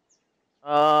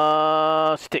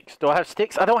 Sticks. Do I have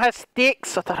sticks? I don't have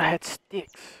sticks. I thought I had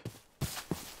sticks.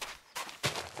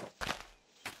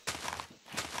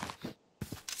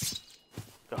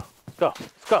 Go.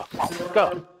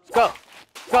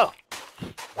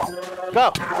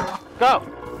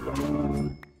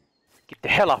 Get the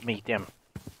hell off me, damn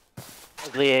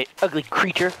ugly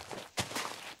creature.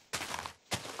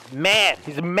 Mad.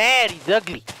 He's mad. He's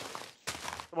ugly.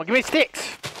 Come on, give me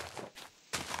sticks.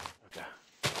 Okay.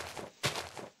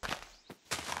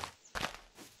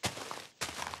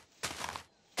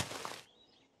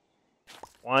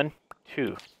 One,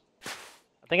 two.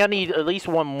 I think I need at least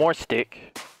one more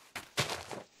stick.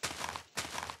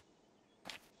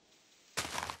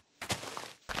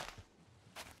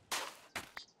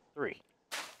 Three.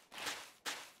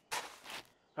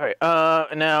 Alright,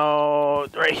 now,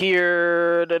 right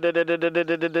here, 1,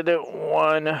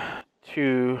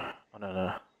 2, oh no,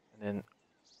 and then,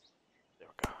 there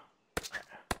we go. Right.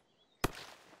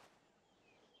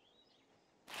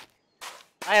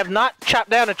 I have not chopped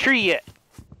down a tree yet.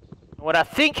 What I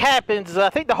think happens is I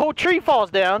think the whole tree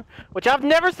falls down, which I've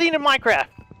never seen in Minecraft.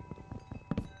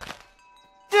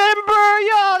 Timber,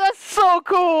 yo, that's so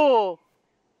cool!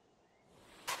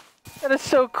 That is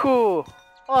so cool.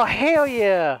 Oh, hell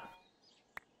yeah.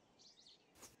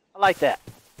 I like that.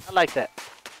 I like that.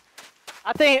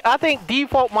 I think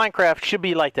default Minecraft should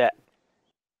be like that.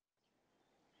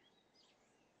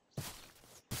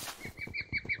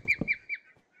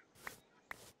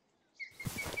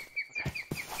 Okay.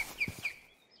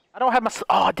 I don't have my...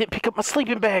 Oh, I didn't pick up my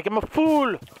sleeping bag. I'm a fool.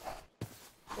 I'm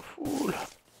a fool.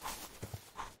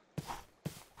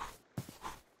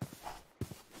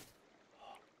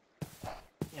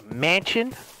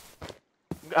 Mansion.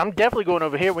 I'm definitely going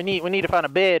over here. We need to find a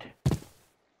bed.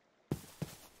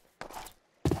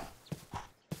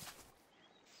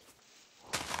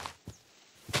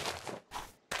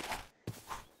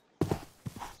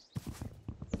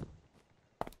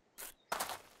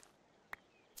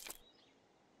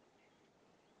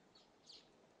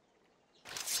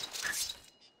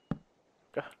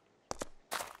 Okay.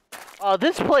 Oh,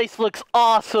 this place looks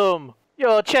awesome.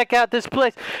 Yo, check out this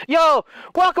place. Yo,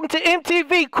 welcome to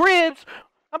MTV Cribs.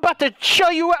 I'm about to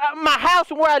show you my house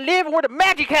and where I live and where the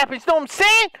magic happens. Know what I'm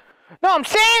saying? Know what I'm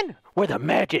saying? Where the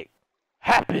magic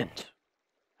happens.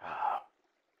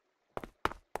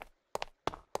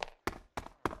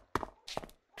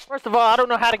 First of all, I don't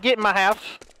know how to get in my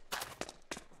house.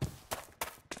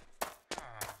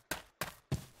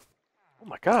 Oh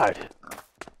my God.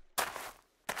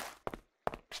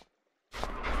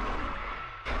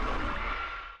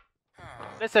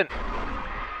 Listen,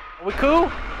 are we cool?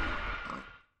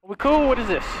 Are we cool? What is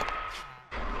this?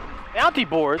 Bounty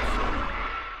boards.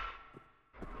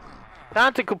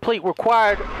 Time to complete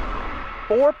required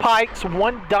 4 pikes,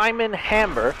 1 diamond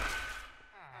hammer.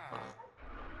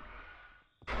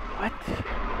 What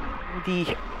in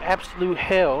the absolute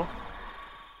hell?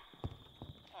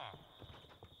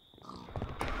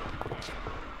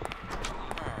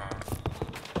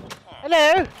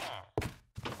 Hello?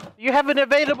 Do you have an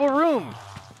available room?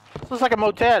 This looks like a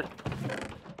motel.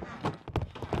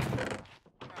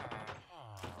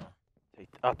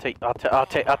 I'll take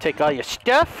all your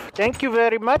stuff. Thank you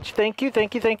very much. Thank you.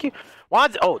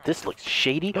 Wands. Oh, this looks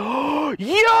shady.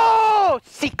 Yo!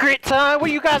 Secret time. What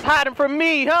are you guys hiding from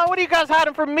me, huh? What are you guys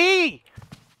hiding from me?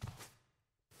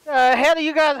 The hell are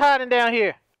you guys hiding down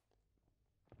here?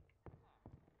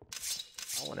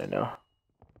 I want to know.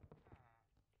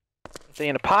 Is they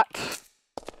in a pot?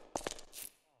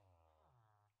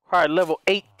 Alright, level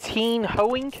 18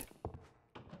 hoeing.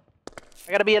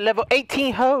 I gotta be a level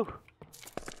 18 hoe.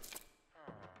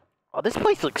 Oh, this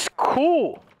place looks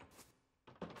cool.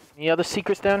 Any other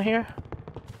secrets down here?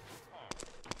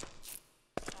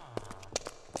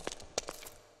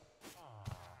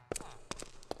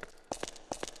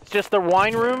 It's just the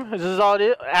wine room? Is this all it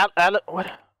is?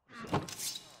 What?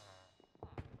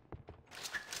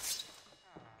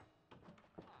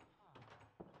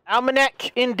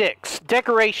 Almanac index.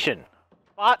 Decoration.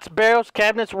 Pots, barrels,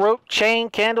 cabinets, rope, chain,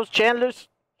 candles, chandlers.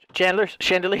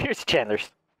 Chandeliers?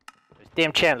 Chandlers.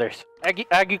 Damn chandlers.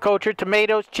 Agriculture,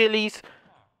 tomatoes, chilies,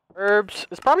 herbs.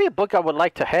 It's probably a book I would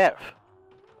like to have.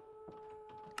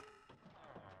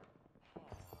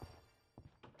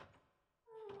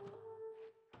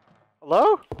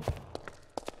 Hello?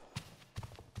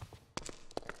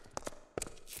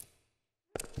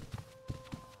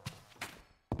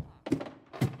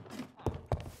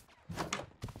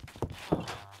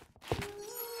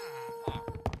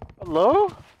 Hello?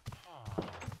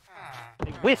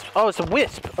 A wisp. Oh, it's a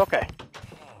wisp. Okay.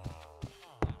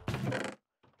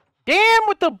 Damn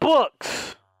with the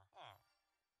books!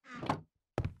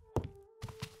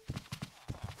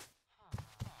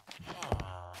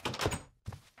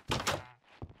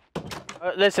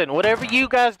 Listen, whatever you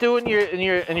guys do in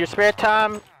your spare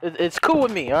time, it's cool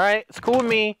with me. All right, it's cool with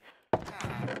me.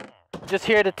 Just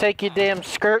here to take your damn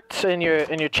skirts and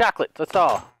your chocolates. That's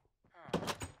all.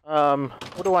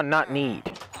 What do I not need?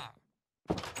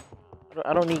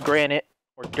 I don't need granite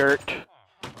or dirt.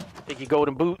 Take your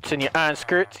golden boots and your iron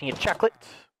skirts and your chocolates.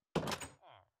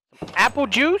 Some apple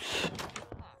juice.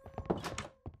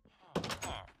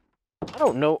 I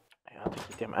don't know. I'll take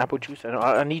your damn apple juice.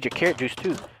 I need your carrot juice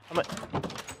too.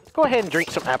 Let's go ahead and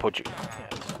drink some apple juice. Yeah,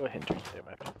 let's go ahead and drink some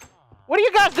apple juice. What are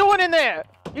you guys doing in there?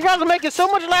 You guys are making so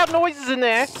much loud noises in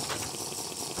there.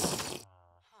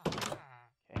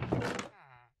 Okay.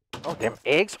 Oh, damn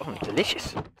eggs. Oh,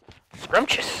 delicious.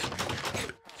 Scrumptious.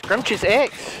 Scrumptious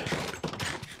eggs.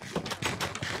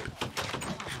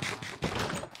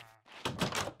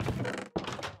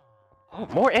 Oh,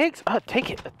 more eggs? Oh, take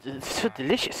it. It's so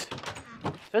delicious.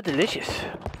 So delicious.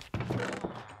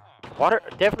 Water?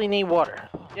 Definitely need water.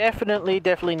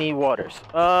 Definitely need waters.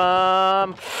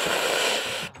 I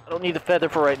don't need the feather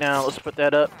for right now. Let's put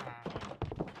that up.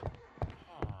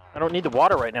 I don't need the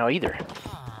water right now either.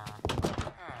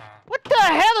 What the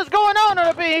hell is going on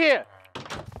up in here?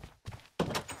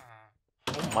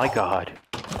 Oh my god.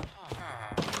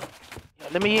 Yeah,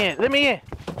 let me in. Let me in.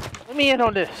 Let me in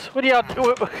on this. What do y'all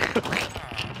do?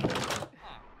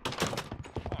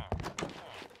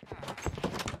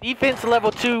 Defense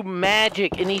level 2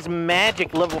 magic. It needs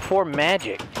magic level 4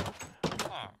 magic.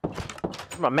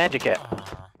 Where's my magic at?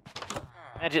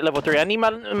 Magic level 3. I need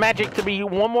my magic to be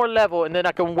one more level and then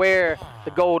I can wear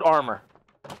the gold armor.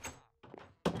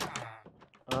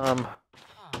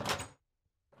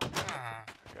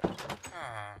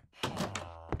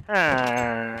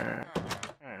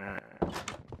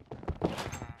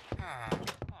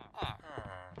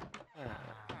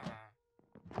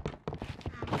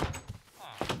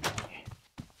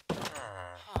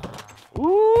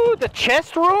 Ooh, the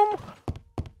chest room?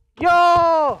 Yo!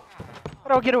 How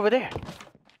do I get over there?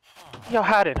 Y'all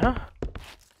hiding, huh?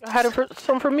 Y'all hiding for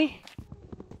some from me?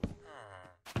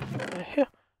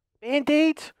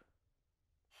 Band-aids?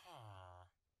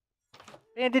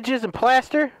 Bandages and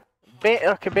plaster?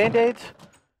 Okay, band-aids.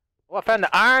 Well, I found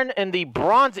the iron and the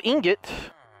bronze ingot.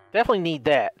 Definitely need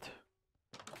that.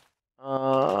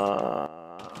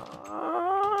 I'll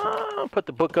put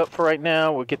the book up for right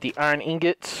now. We'll get the iron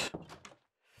ingots.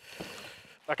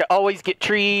 I can always get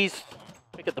trees.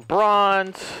 Pick up the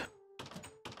bronze.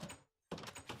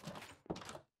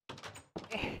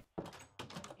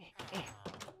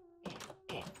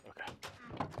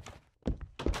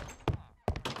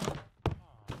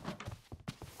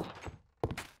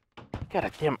 Got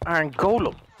a damn iron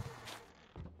golem.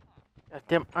 Got a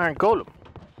damn iron golem.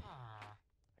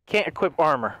 Can't equip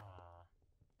armor.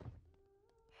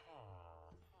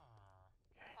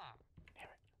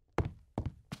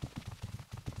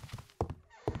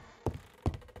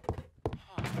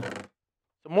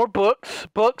 Some more books,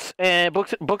 book and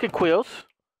quills.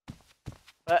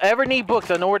 If I ever need books,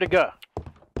 I know where to go.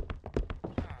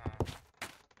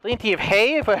 Plenty of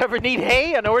hay. If I ever need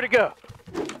hay, I know where to go.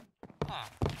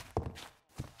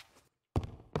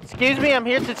 Excuse me, I'm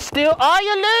here to steal all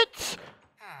your loot.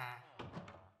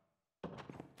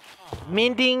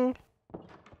 Mending,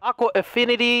 Aqua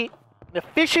Affinity,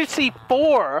 Efficiency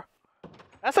 4.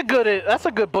 That's a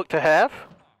good book to have.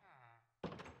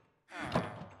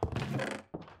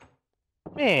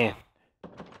 Man.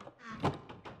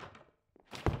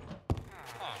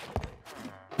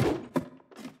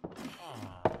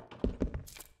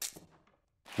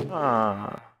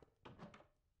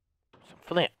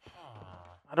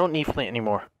 don't need flint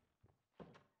anymore.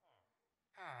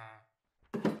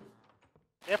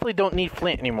 Definitely don't need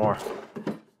flint anymore.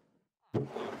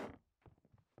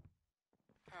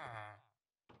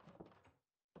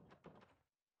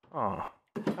 Oh.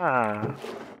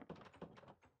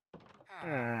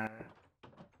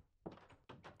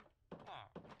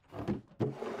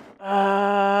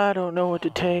 I don't know what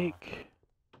to take.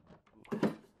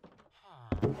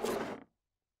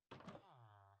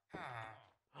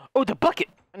 Oh, the bucket!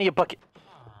 I need a bucket.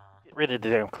 Get rid of the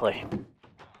damn clay.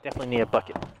 Definitely need a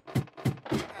bucket.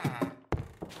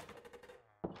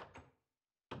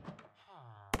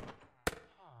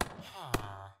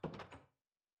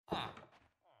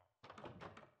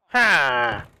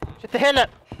 Ha! Shut the hell up,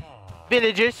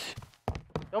 villagers.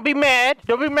 Don't be mad.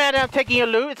 Don't be mad that I'm taking your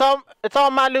loot. It's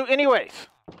all my loot anyways.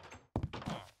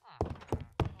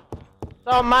 It's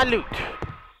all my loot.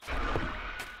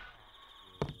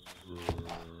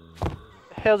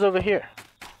 What the hell's over here?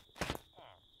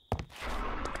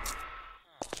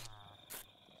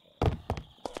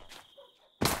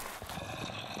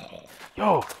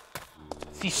 Yo,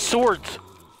 I see swords.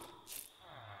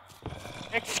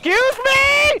 Excuse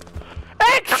me!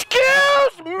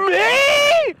 Excuse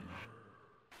me!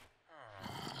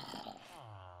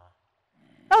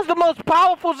 That was the most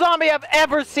powerful zombie I've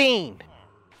ever seen.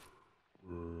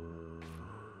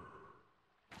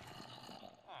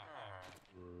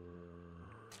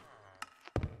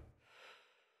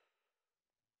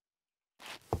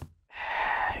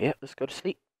 Yep, let's go to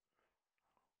sleep.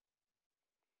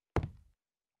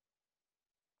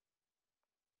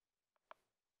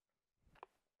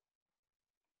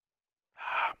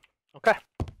 Okay.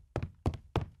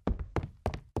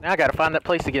 Now I gotta find that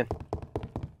place again.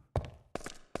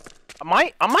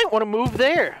 I might want to move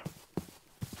there.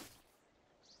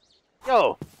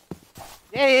 Yo.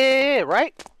 Yeah,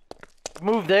 right?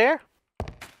 Move there.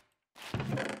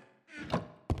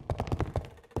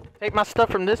 Take my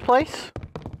stuff from this place.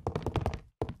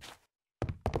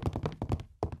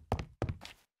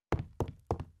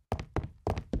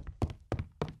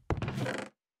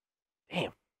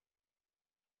 Damn.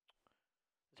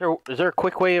 Is there a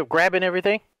quick way of grabbing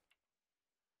everything?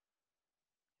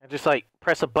 I just like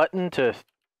press a button to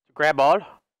grab all.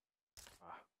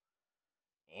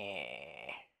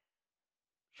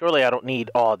 Surely I don't need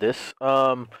all this.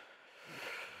 Not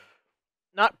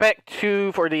back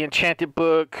to for the enchanted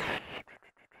book.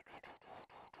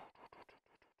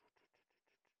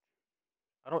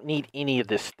 I don't need any of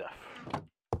this stuff.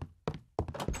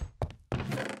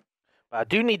 But I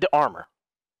do need the armor.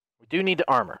 We do need the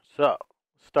armor. So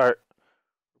start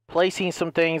replacing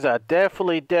some things I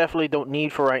definitely don't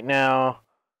need for right now.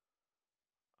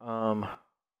 Don't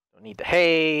need the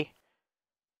hay.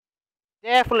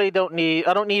 Definitely don't need,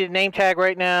 I don't need a name tag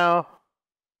right now.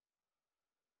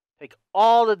 Take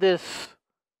all of this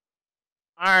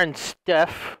iron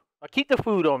stuff. I'll keep the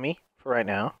food on me for right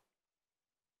now.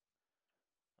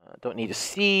 Don't need the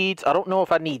seeds. I don't know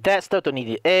if I need that stuff. Don't need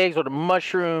the eggs or the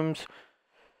mushrooms.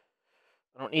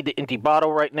 I don't need the empty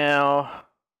bottle right now.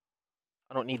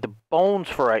 I don't need the bones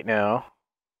for right now.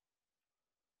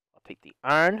 I'll take the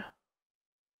iron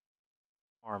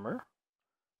armor.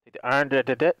 Take the iron.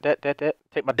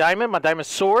 Take my diamond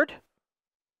sword.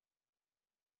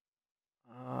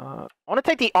 I want to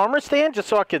take the armor stand just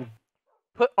so I can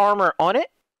put armor on it.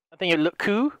 I think it would look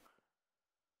cool.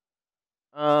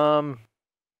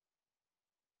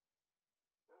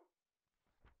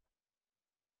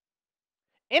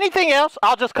 Anything else,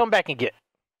 I'll just come back and get.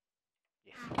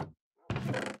 Yes. Yes.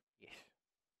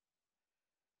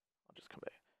 I'll just come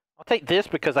back. I'll take this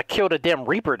because I killed a damn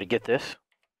Reaper to get this.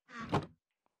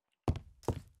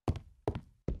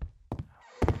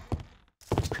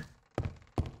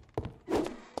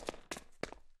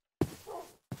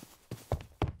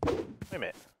 Wait a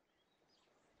minute.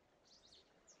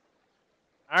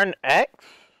 Iron axe?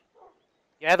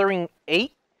 Gathering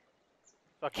 8?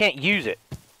 So I can't use it.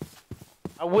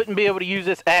 I wouldn't be able to use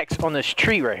this axe on this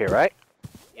tree right here, right?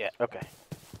 Yeah, okay.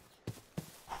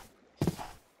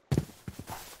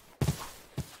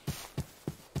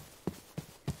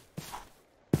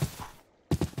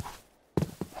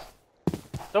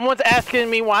 Someone's asking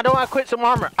me, why don't I quit some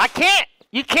armor? I can't!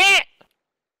 You can't!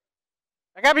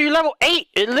 I gotta be level 8.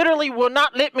 It literally will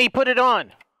not let me put it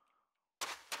on.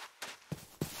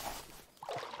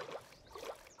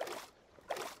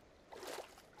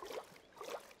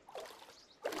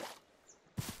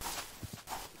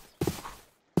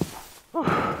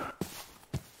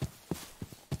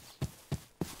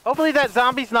 Hopefully that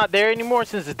zombie's not there anymore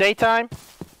since it's daytime.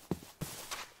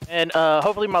 And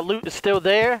hopefully my loot is still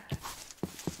there.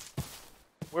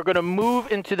 We're gonna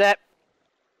move into that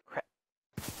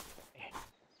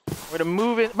We're gonna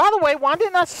move in. By the way, why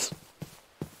didn't I...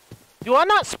 Do I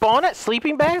not spawn at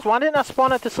sleeping bags? Why didn't I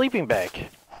spawn at the sleeping bag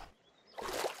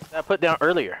that I put down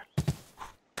earlier?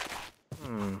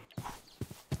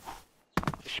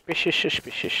 Suspicious,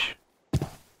 suspicious.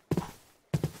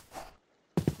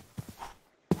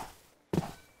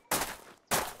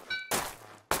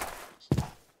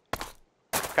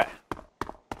 Okay.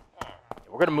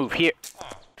 We're gonna move here.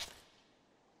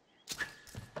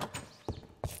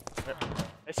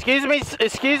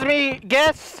 Excuse me,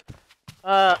 guests.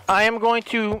 I am going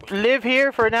to live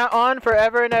here for now on,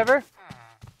 forever and ever.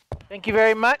 Thank you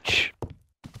very much.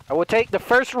 I will take the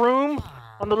first room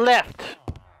on the left.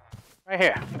 Right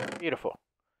here. Beautiful.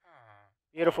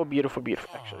 Beautiful, beautiful, beautiful,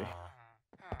 actually.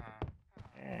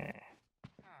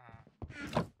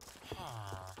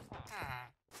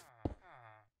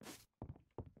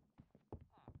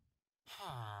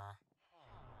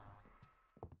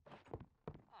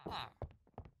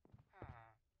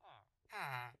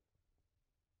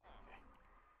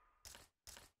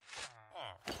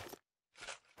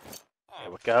 There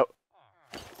we go.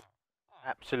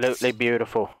 Absolutely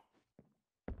beautiful.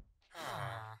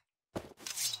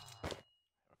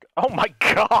 Oh my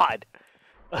god!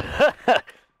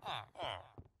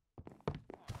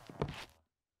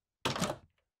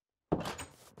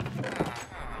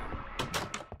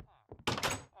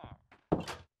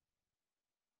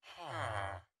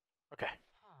 Okay.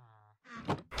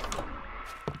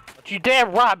 Don't you dare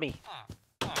rob me!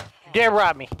 Don't you dare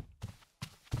rob me!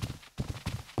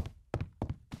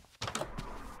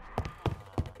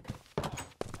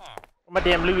 Where my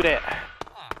damn loot at?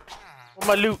 Where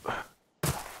my loot?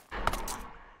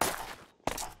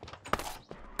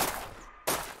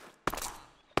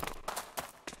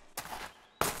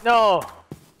 No!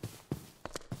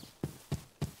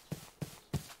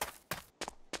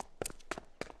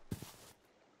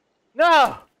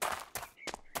 No!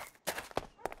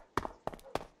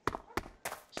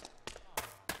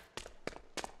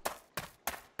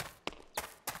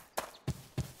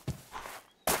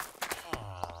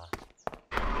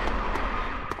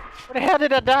 Where the hell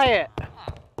did I die at?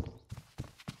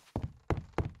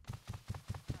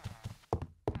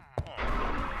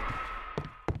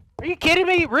 Are you kidding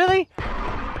me? Really?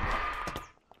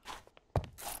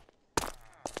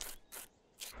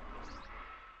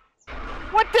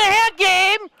 What the hell,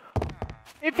 game?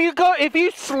 If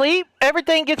you sleep,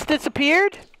 everything gets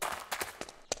disappeared?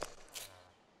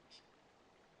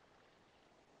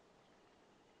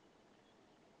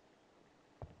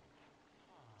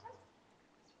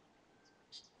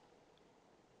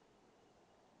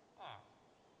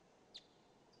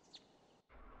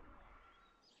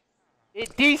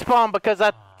 It despawned because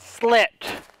I slept.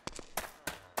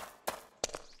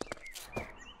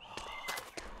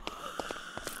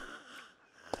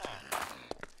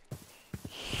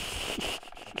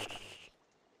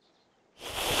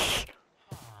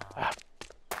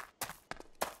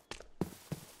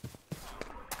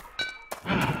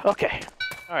 Okay.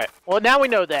 Alright. Well, now we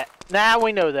know that. Now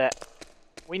we know that.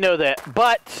 We know that.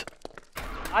 But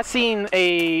I seen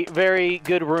a very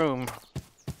good room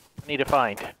I need to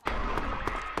find.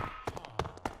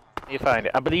 You find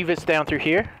it. I believe it's down through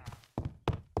here.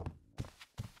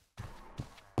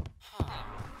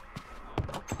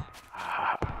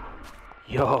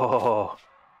 Yo.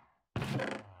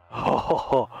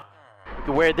 Oh. We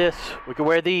can wear this. We can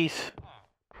wear these.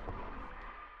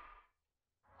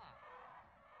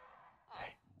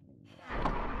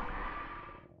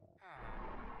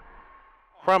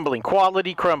 Crumbling.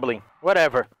 Quality crumbling.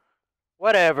 Whatever.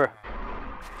 Whatever.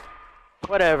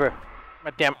 Whatever.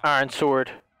 My damn iron sword.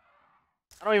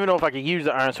 I don't even know if I can use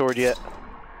the iron sword yet.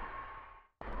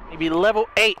 Maybe level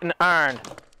 8 in iron.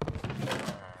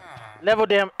 Level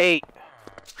damn 8.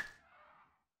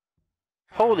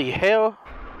 Holy hell.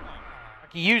 I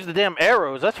can use the damn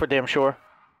arrows, that's for damn sure.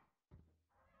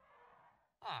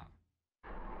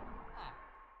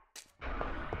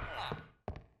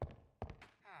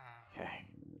 Okay.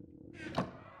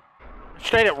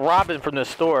 Straight up robbing from the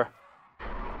store.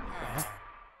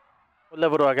 What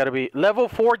level do I gotta be? Level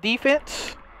 4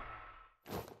 defense?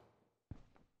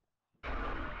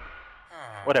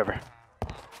 Whatever.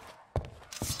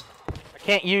 I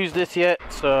can't use this yet,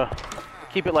 so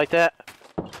keep it like that.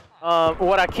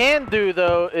 What I can do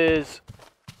though is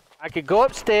I could go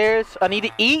upstairs. I need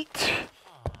to eat.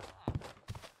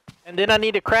 And then I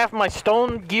need to craft my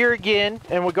stone gear again,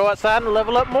 and we'll go outside and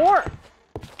level up more.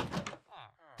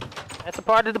 That's a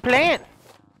part of the plan.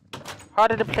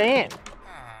 Part of the plan.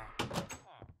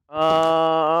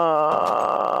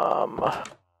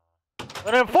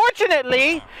 But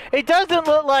unfortunately, it doesn't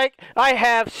look like I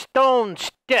have stone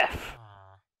stuff.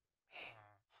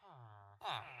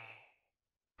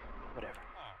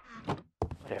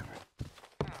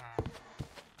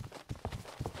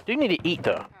 do need to eat,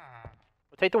 though.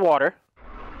 We'll take the water.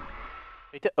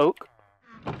 Take the oak.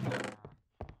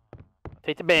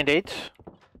 Take the band-aids.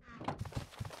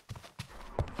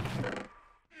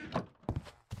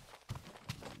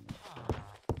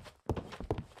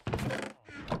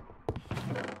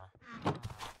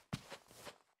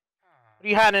 What are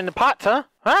you hiding in the pots, huh?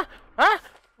 Huh? Huh?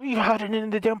 What are you hiding in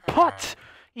the damn pots?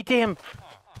 You damn...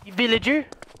 You villager?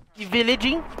 You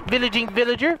villaging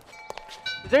villager?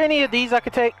 Is there any of these I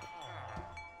could take?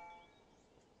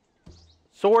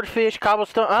 Swordfish,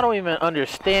 cobblestone. I don't even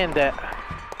understand that.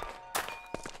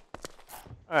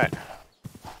 Alright.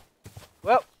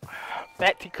 Well,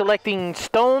 back to collecting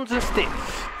stones and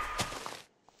sticks.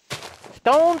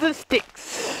 Stones and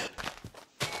sticks.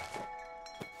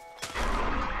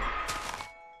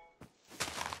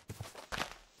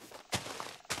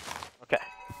 Okay.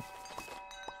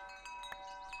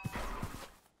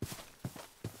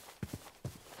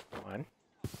 One.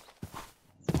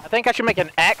 I think I should make an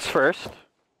axe first.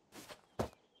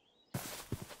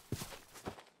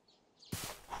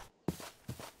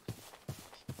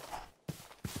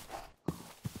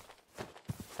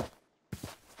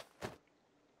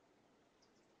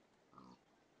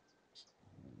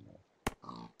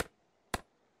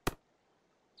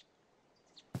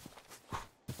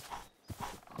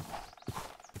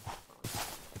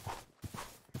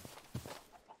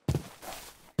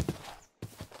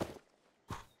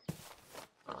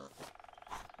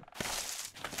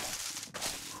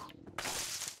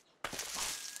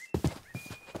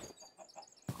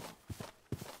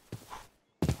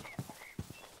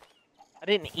 I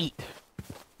didn't eat.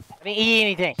 I didn't eat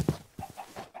anything.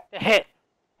 The heck?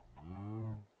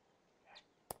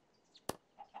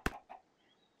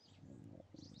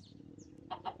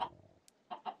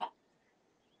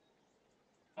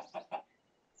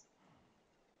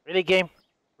 Really, game?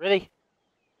 Really?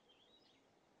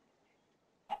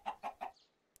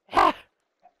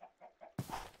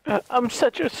 I'm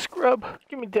such a scrub.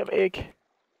 Give me damn egg.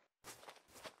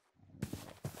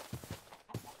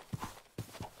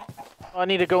 Oh, I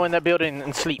need to go in that building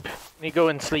and sleep. I need to go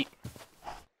and sleep.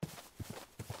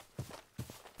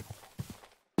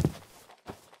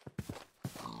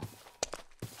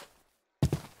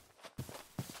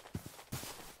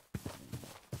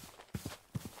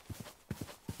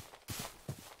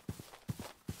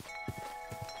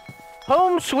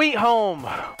 Home sweet home.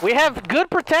 We have good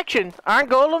protection. Iron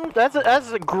Golem, that's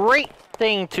a great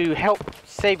thing to help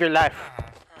save your life.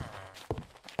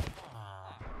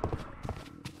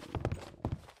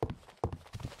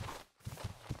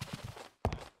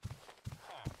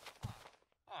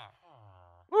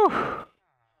 Whew.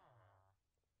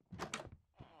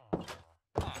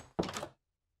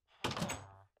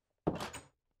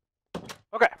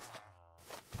 Okay.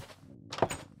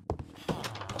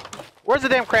 Where's the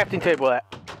damn crafting table at?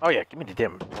 Oh yeah, give me the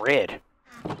damn bread.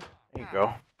 There you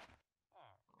go.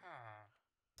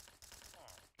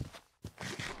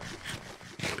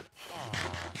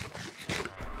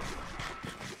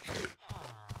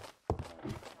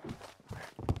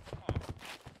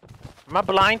 Am I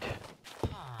blind?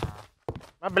 Am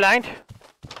I blind?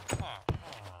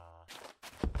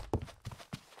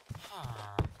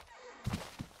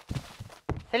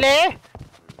 Hello?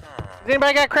 Has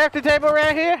anybody got a crafting table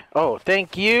around here? Oh,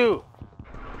 thank you.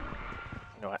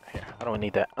 You know what? Here, I don't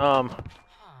need that. Got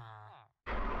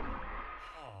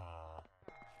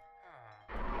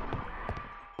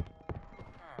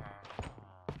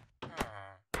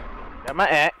my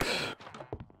axe.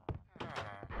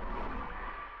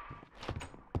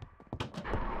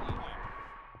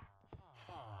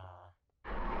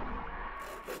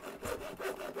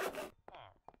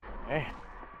 Okay.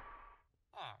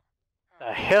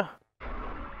 The hell?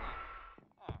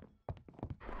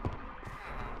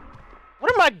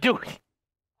 What am I doing?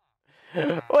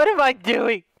 What am I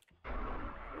doing?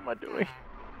 What am I doing?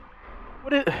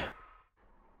 What is...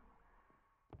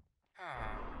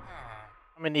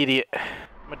 I'm an idiot.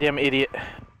 I'm a damn idiot.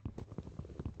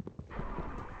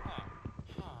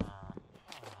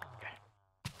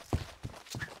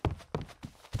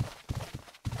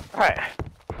 Alright.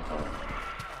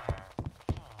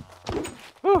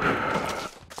 Whew.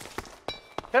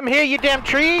 Come here, you damn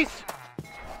trees!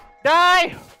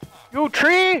 Die! You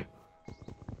tree!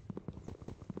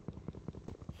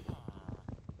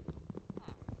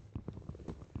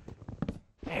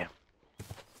 Damn.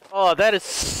 Oh, that is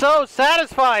so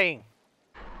satisfying!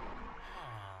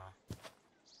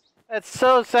 That's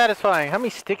so satisfying. How many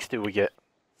sticks do we get?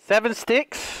 7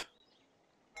 sticks?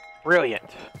 Brilliant.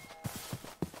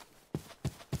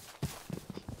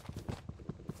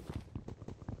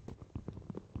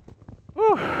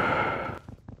 Whew.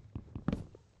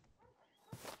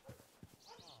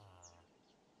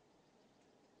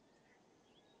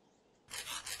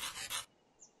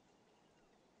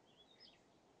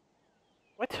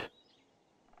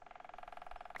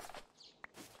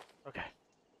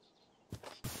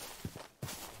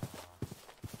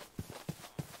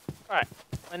 Alright.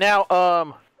 And now,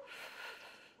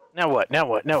 now what? Now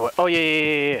what? Now what? Oh,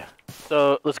 yeah.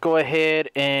 So, let's go ahead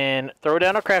and throw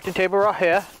down our crafting table right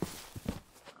here.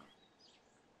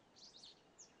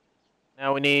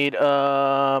 Now we need,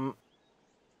 crap,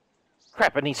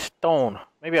 I need stone.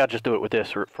 Maybe I'll just do it with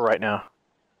this for right now.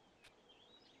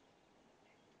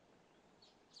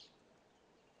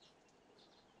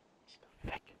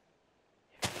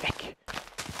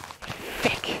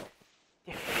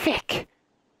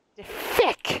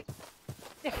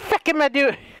 The fuck am I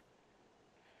doing?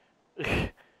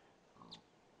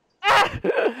 I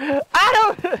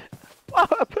don't. Why am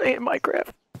I playing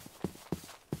Minecraft?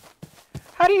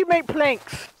 How do you make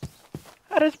planks?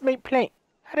 How does make plank?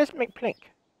 How does make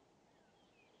plank?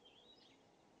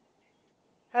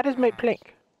 How does make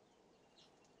plank?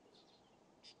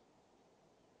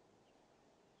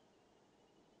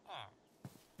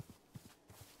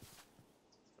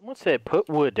 Someone said put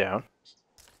wood down.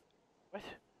 What?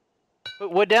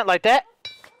 Put wood down like that?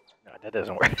 No, that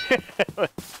doesn't work.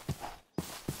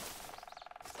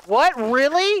 What?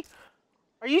 Really?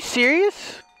 Are you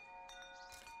serious?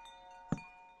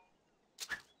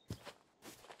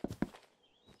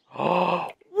 Oh,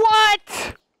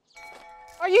 what?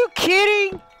 Are you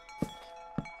kidding?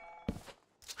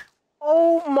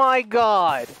 Oh my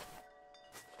god.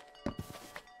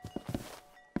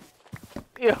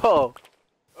 Yo.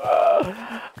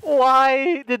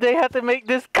 Why did they have to make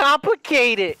this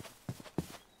complicated?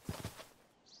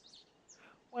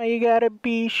 Why you gotta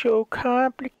be so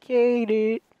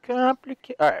complicated?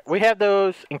 Alright, we have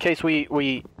those in case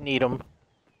we need them.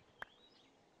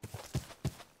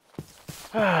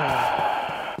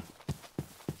 I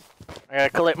gotta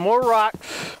collect more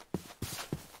rocks.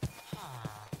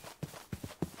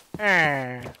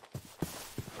 How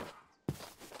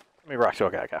many rocks do I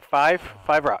got? I got five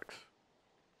rocks.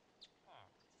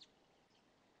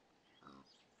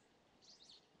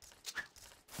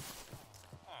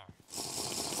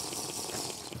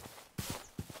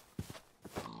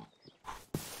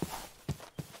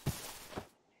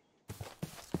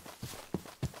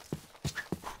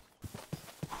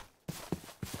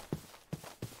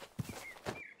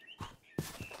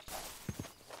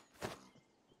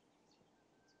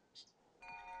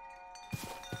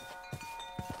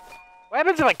 What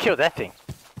happens if I kill that thing?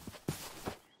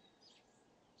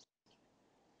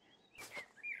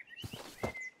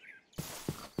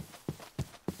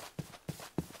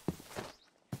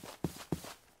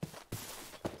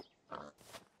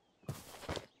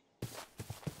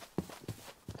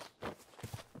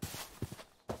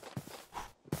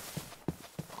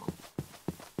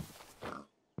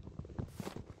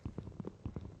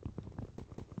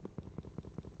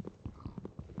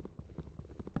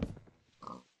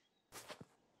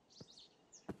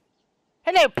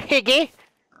 Hello, piggy.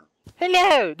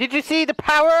 Hello. Did you see the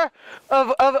power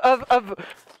of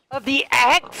the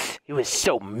axe? It was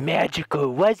so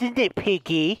magical, wasn't it,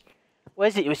 piggy?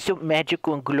 Was it? It was so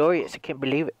magical and glorious. I can't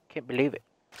believe it. Can't believe it.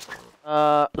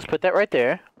 Let's put that right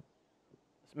there.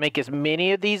 Let's make as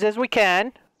many of these as we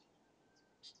can.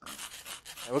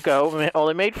 There we go. We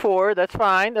only made 4. That's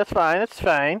fine. That's fine. That's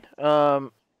fine. There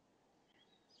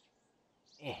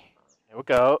we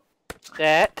go.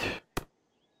 That.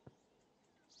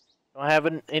 Don't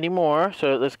have any more,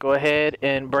 so let's go ahead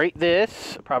and break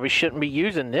this. Probably shouldn't be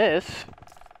using this.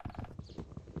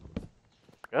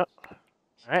 Go.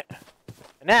 Alright.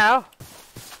 Now,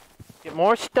 get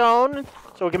more stone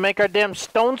so we can make our damn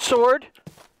stone sword.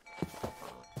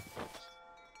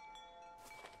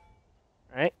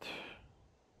 Alright.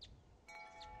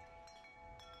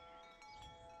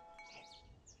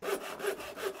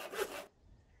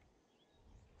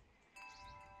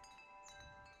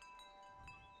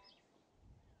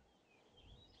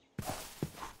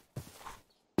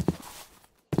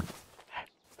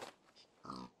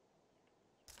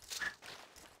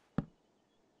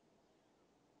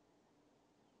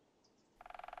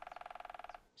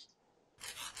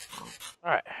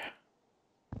 Alright.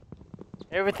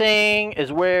 Everything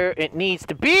is where it needs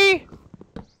to be.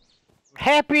 I'm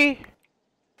happy.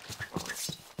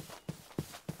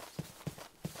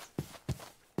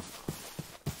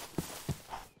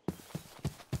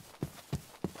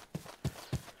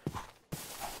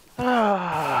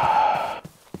 I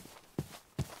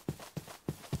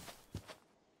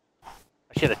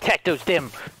should attack those damn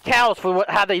cows for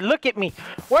how they look at me.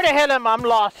 Where the hell am I? I'm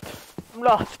lost. I'm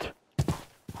lost.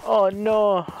 Oh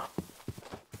no.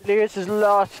 Delirious is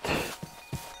lost.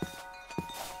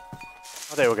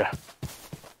 Oh, there we go.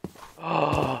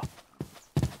 Oh.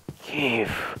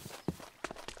 Cave.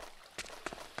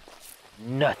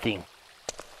 Nothing.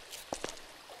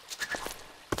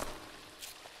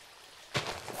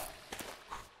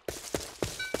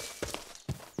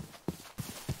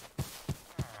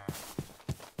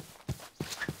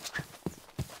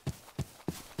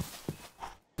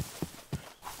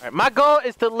 Alright, my goal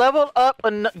is to level up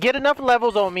and get enough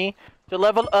levels on me to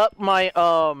level up my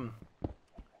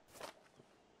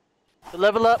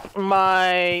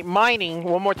mining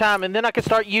one more time, and then I can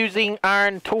start using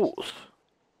iron tools.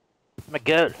 My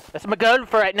goal. That's my goal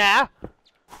for right now.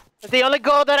 That's the only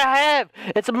goal that I have.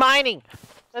 It's mining.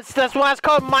 That's why it's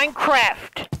called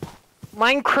Minecraft.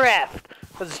 Minecraft.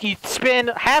 Because you spend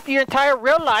half your entire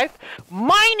real life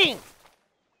mining.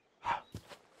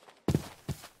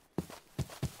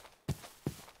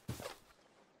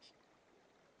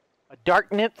 A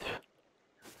dark nymph.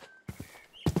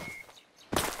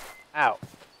 Ow.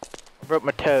 I broke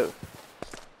my toe.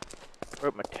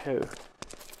 Broke my toe.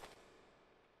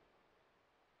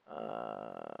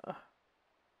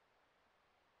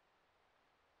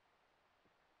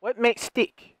 What makes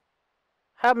stick?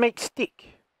 How make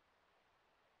stick?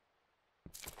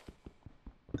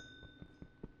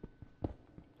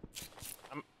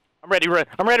 I'm ready to run.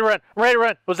 I'm ready to run. I'm ready to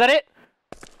run. Was that it?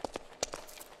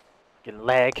 Getting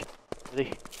lag.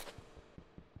 Really?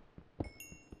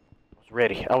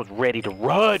 Ready. I was ready to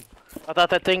run. I thought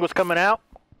that thing was coming out.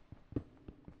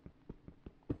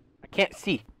 I can't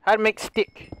see. How to make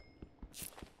stick.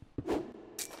 Okay.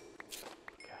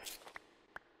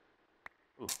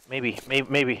 Ooh,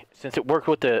 maybe since it worked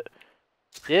with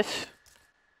this.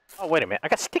 Oh, wait a minute. I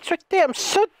got sticks right there. I'm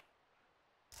so...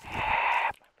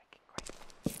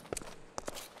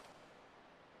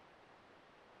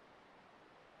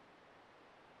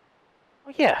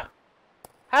 Oh, yeah.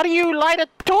 How do you light a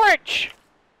torch?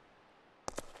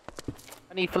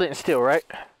 I need flint and steel, right?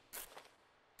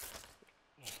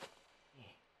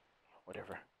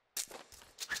 Whatever.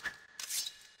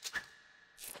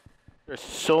 There's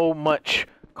so much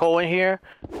coal in here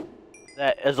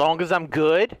that as long as I'm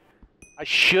good, I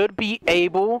should be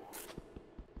able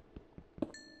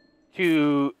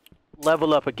to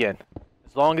level up again.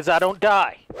 As long as I don't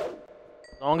die.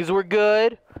 As long as we're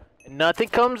good. And nothing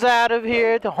comes out of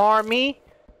here to harm me.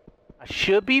 I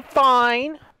should be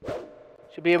fine.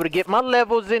 Should be able to get my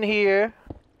levels in here.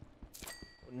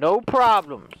 No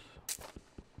problems.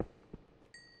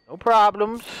 No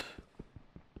problems.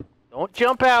 Don't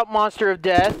jump out, monster of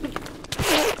death.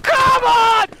 Come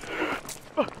on!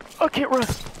 I can't run.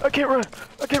 I can't run.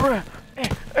 I can't run.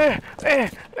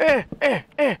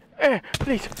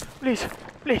 Please. Please.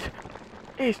 Please.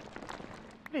 Please.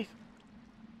 Please.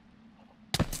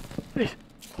 Please.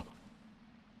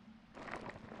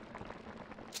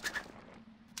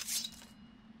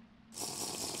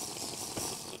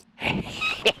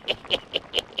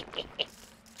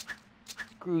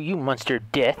 Screw you, monster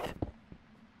of death.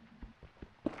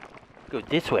 Go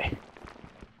this way.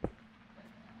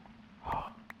 Oh.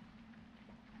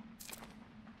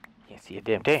 Can't see a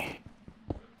damn thing.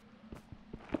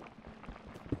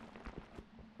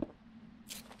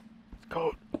 It's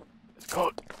cold. It's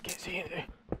cold. Can't see anything.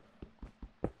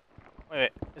 Wait a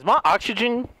minute. Is my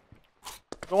oxygen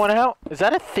going out? Is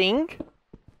that a thing?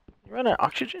 You run out of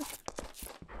oxygen?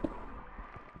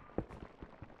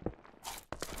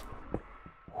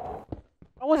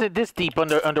 I wasn't this deep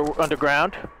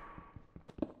underground.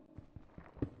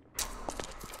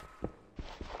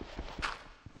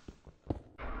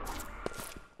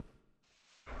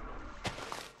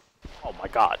 Oh my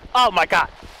god. Oh my god.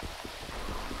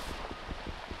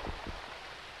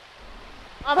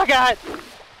 Oh my god.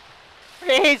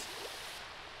 Please.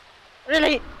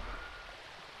 Really?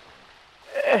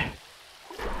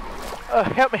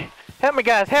 Help me. Help me,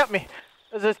 guys. Help me.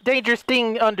 There's this dangerous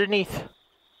thing underneath.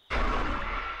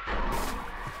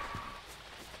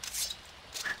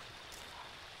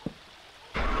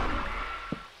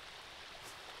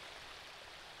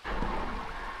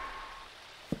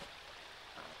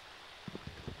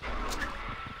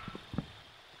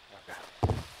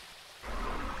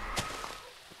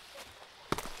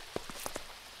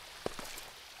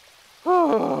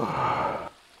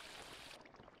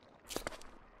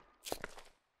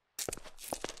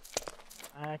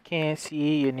 I can't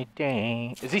see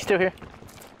anything. Is he still here?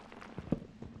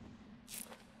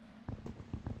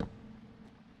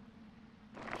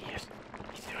 Yes,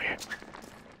 he's still here.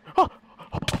 Oh!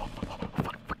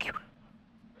 Fuck you.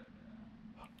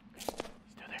 Okay,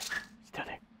 still there. Still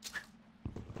there.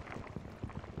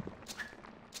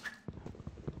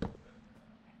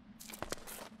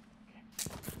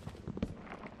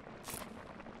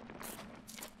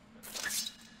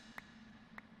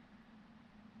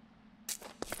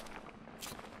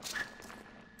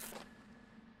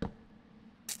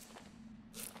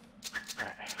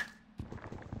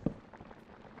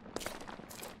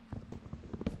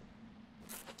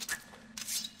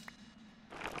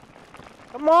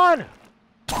 Come on!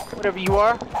 Whatever you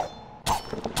are.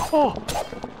 Oh!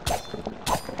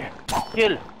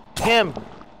 Kill him.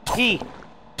 He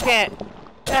can't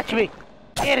touch me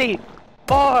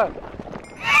anymore.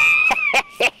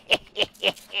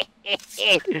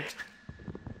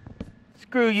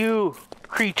 Screw you,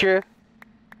 creature.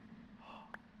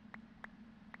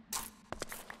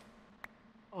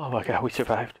 Oh my god, we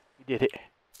survived. We did it.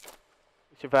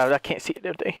 We survived. I can't see it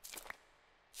every day.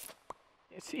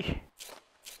 Can't see.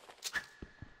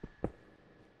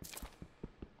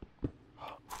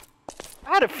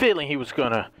 I had a feeling he was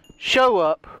gonna show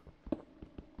up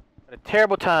at a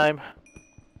terrible time.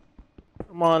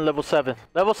 I'm on level 7.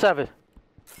 Level 7.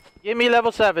 Give me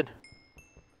level 7.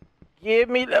 Give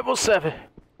me level 7.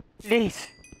 Please.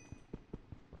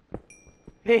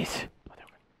 Please.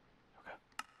 Okay.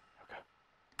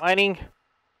 Mining.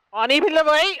 Oh, I need me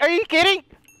level 8? Are you kidding?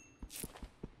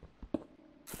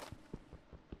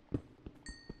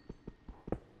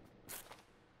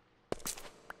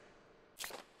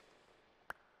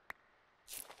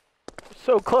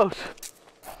 So close.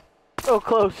 So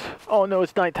close. Oh no,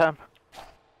 it's nighttime.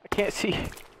 I can't see.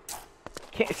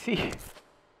 Can't see.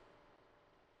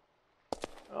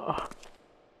 Oh.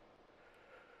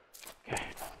 Okay.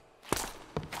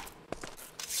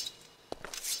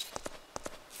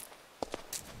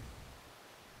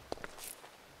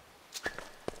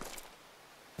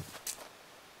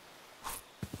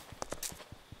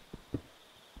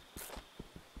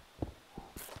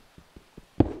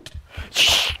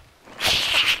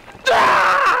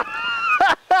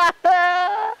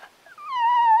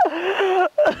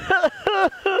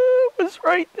 It was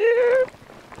right there.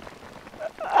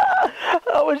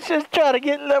 I was just trying to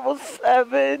get level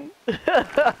 7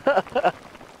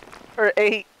 or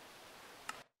 8.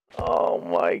 Oh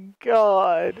my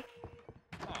god.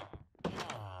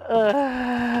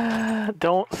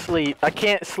 Don't sleep. I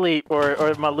can't sleep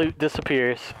or my loot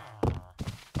disappears.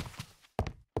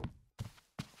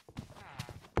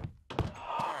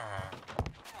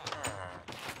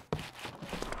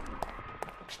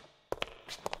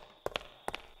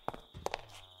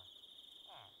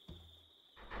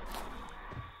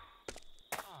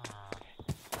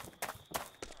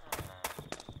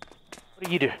 What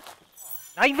do you do?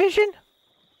 Night vision?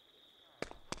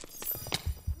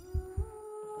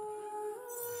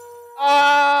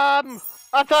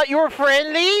 I thought you were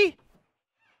friendly.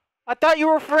 I thought you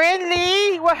were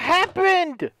friendly. What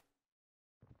happened?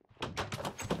 I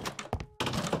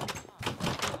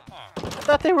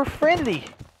thought they were friendly.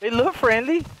 They look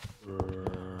friendly. Oh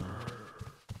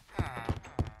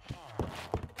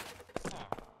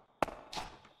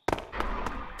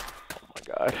my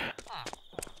god.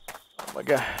 Oh my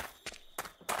god.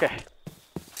 Okay.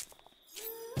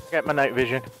 Got my night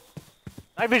vision.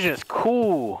 Night vision is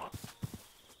cool.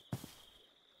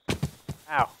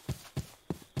 Ow.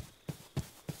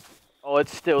 Oh,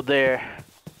 it's still there.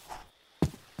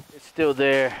 It's still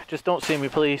there. Just don't see me,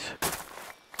 please.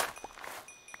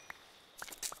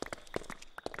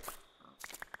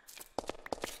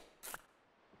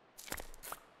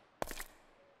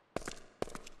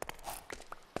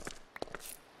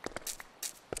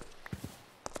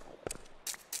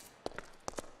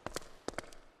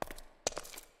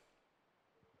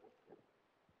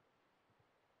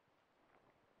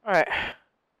 Alright.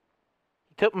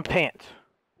 He took my pants.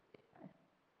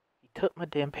 He took my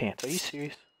damn pants. Are you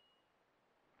serious?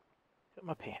 He took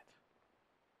my pants.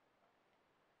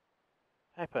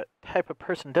 Type of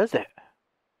person does that?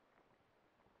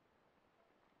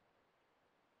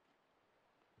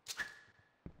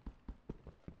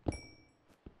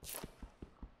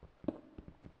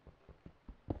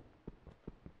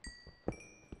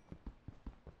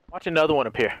 Watch another one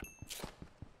appear.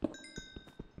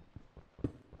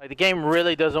 Like, the game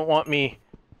really doesn't want me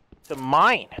to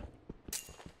mine.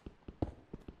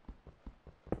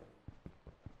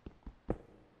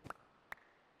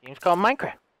 Game's called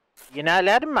Minecraft. You're not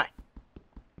allowed to mine.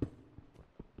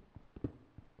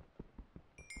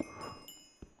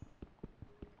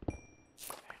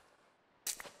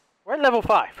 We're at level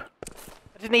 5.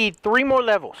 I just need 3 more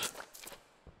levels.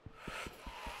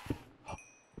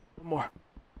 One more.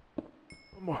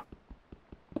 One more.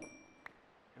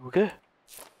 Okay, we're good.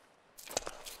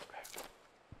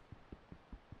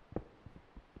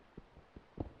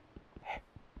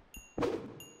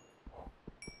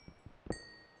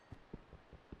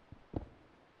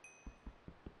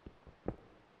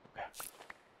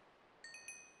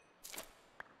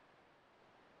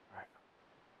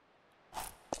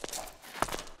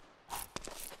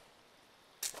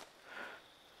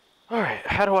 Alright,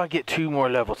 how do I get 2 more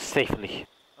levels safely?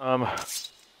 I'm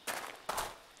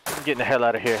getting the hell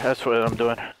out of here. That's what I'm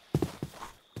doing.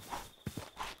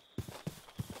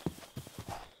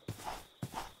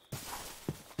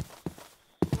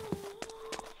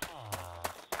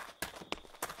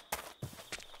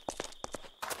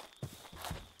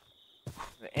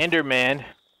 Enderman.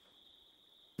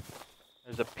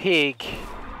 There's a pig.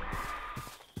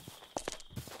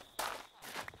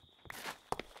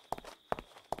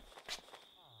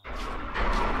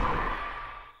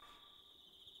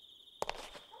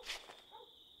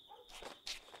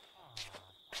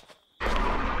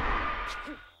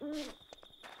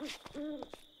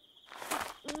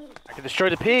 I can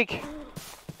destroy the pig.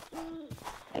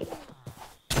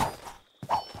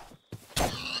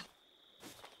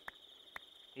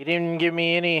 He didn't give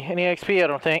me any XP, I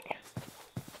don't think.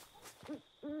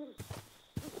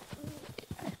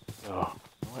 Oh,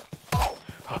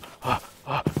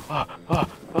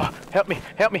 help me,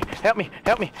 help me, help me,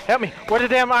 help me, help me. Where's the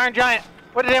damn Iron Giant?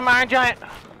 Where's the damn Iron Giant?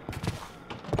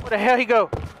 Where the hell he go?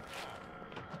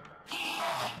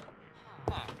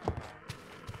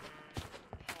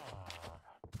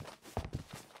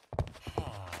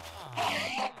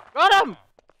 Got him!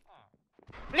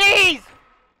 Please!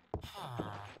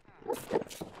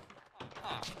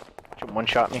 One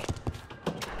shot me.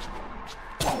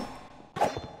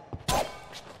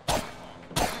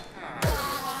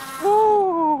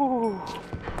 Woo!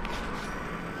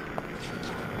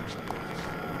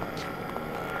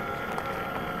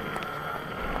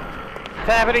 It's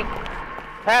happening!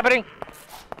 It's happening!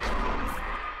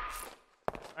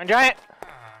 Iron Giant!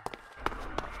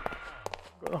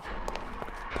 Go.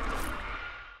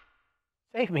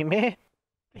 Save me, man.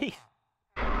 Please.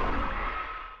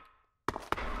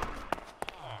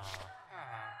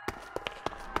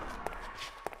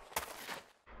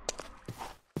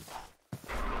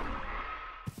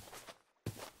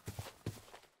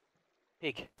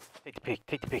 Pig. Take the pig.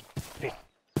 Take the pig. Take the pig.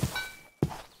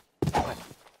 One.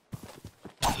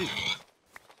 Two.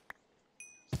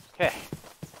 Okay.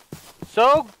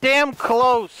 So damn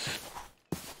close.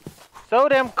 So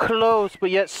damn close,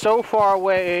 but yet so far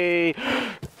away.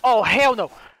 Oh, hell no.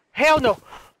 Hell no.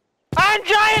 Iron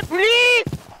Giant, please!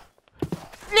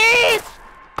 Please!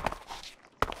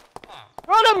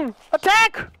 Run him!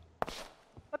 Attack!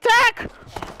 Attack!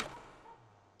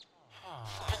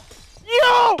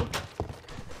 Yo!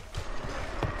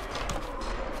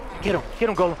 Get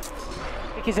him, Golem.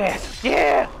 Kick his ass.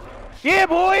 Yeah! Yeah,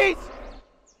 boys!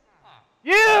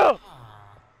 Yeah!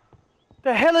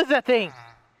 The hell is that thing?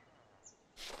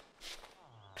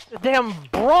 The damn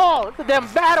brawl! The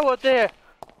damn battle out there!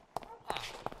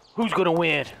 Who's gonna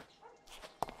win?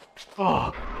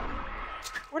 Oh.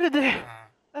 Where did they...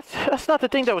 That's not the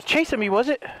thing that was chasing me, was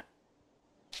it?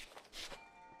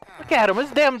 Look at him,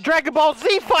 it's a damn Dragon Ball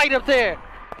Z fight up there!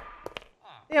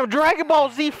 Damn Dragon Ball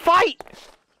Z fight!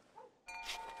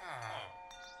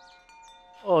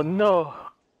 Oh no.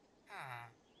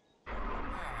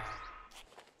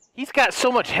 He's got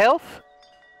so much health.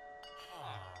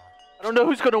 I don't know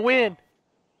who's gonna win.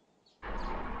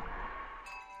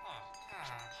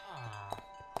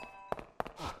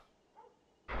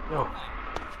 No.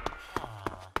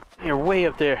 They're way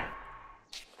up there.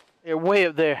 They're way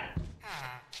up there.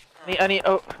 I need, I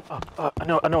know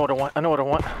what I want. I know what I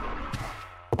want.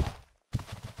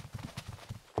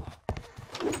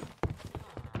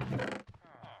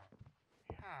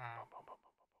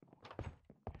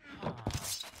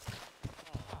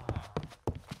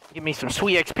 Give me some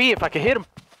sweet XP if I can hit him.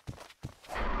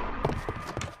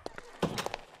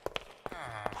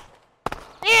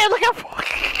 Yeah, look how far.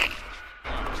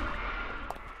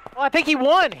 Oh, I think he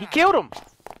won. He killed him.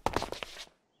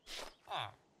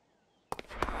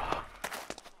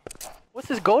 What's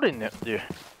this golden do?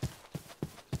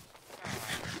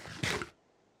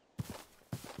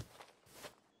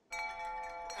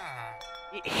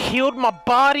 It healed my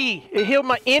body. It healed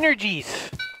my energies.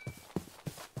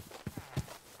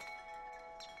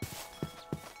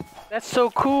 That's so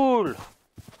cool.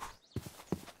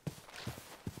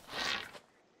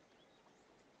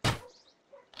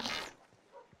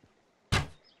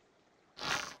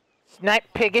 Snipe,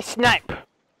 piggy, snipe.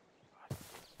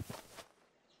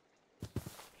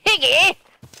 Piggy!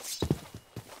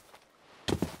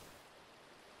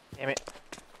 Damn it.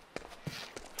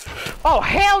 Oh,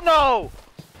 hell no!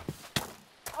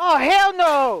 Oh, hell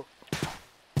no!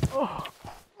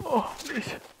 Oh,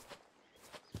 please.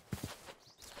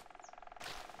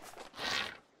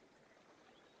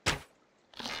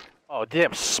 Oh,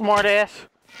 damn, smart ass.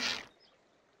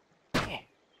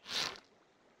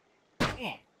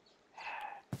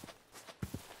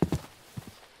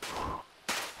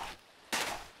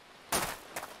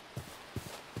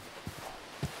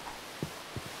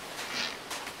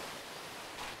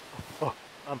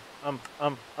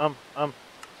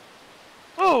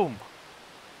 Boom!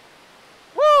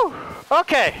 Woo!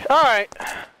 Okay, alright.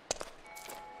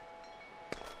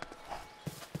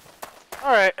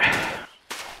 Alright.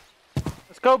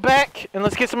 go back and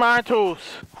let's get some iron tools.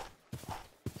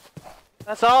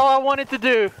 That's all I wanted to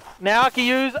do. Now I can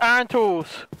use iron tools.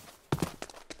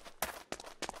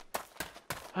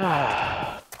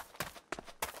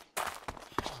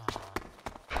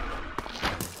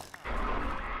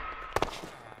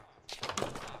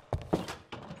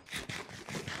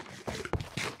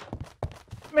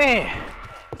 Man,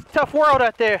 it's a tough world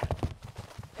out there.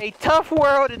 A tough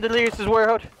world in Delirious'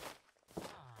 world.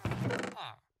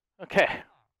 Okay.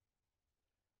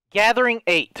 Gathering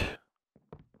 8.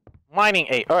 Mining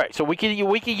 8. Alright, so we can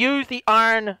use the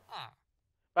iron.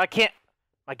 But I can't.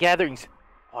 My gatherings.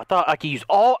 Oh, I thought I could use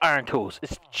all iron tools.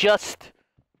 It's just.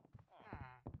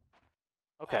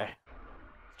 Okay.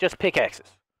 It's just pickaxes.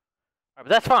 Alright, but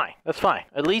that's fine. That's fine.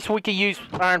 At least we can use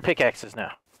iron pickaxes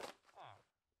now.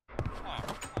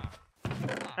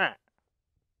 Alright.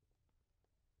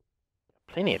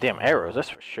 Plenty of damn arrows, that's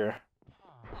for sure.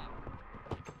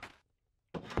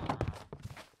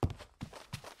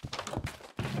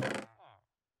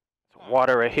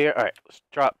 Water right here. Alright, let's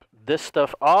drop this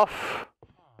stuff off.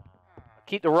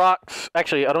 Keep the rocks.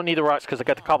 Actually, I don't need the rocks because I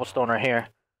got the cobblestone right here.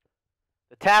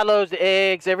 The tallows, the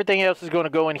eggs, everything else is going to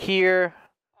go in here.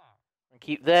 We're going to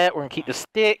keep that. We're going to keep the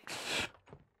sticks.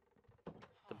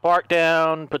 The bark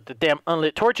down. Put the damn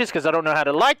unlit torches because I don't know how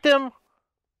to light them.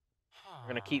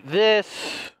 We're going to keep this.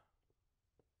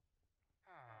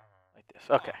 Like this.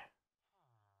 Okay.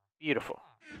 Beautiful.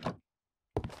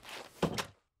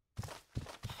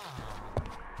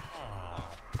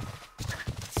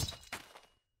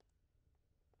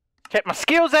 Check my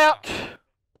skills out.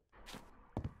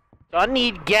 So I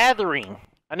need gathering.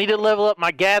 I need to level up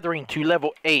my gathering to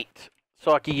level 8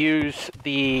 so I can use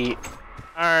the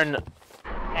iron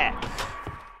axe.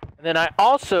 And then I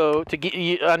also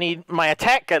I need my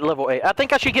attack at level 8. I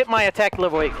think I should get my attack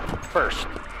level 8 first.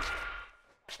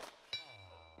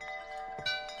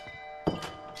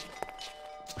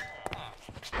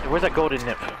 Where's that golden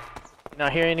nymph?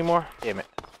 Not here anymore? Damn it.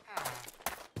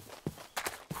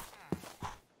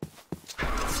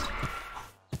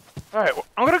 Alright, well,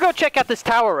 I'm gonna go check out this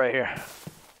tower right here.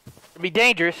 It'll be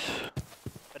dangerous,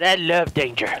 but I love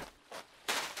danger.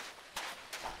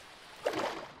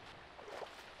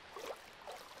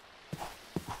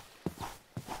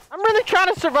 I'm really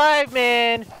trying to survive,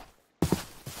 man.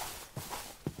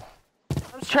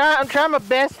 I'm trying my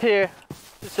best here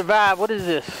to survive. What is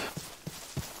this?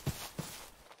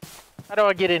 How do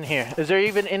I get in here? Is there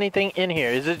even anything in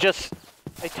here? Is it just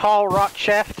a tall rock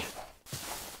shaft?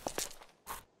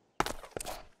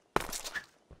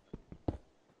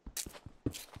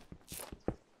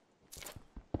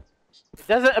 It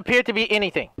doesn't appear to be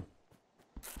anything.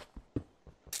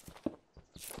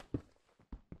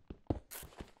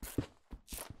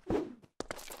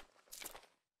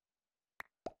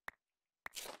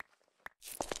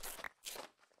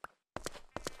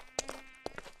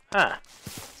 Huh.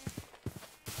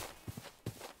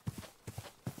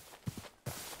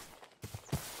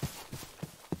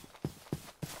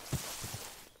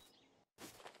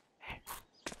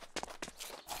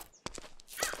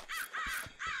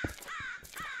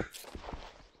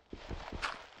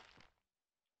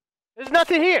 There's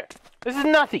nothing here. This is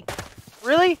nothing.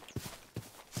 Really?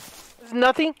 This is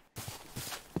nothing?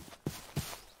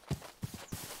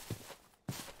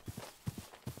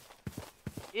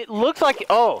 It looks like,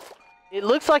 oh, it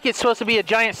looks like it's supposed to be a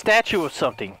giant statue of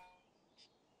something.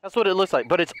 That's what it looks like,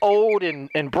 but it's old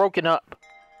and broken up.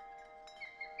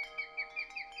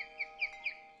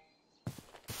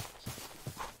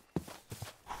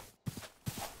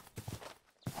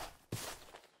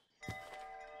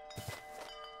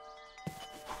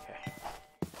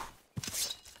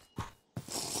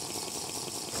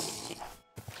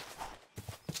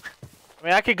 I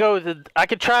mean, I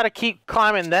could try to keep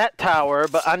climbing that tower,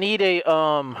 but I need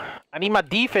I need my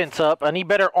defense up. I need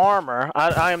better armor.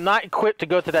 I am not equipped to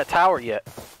go to that tower yet.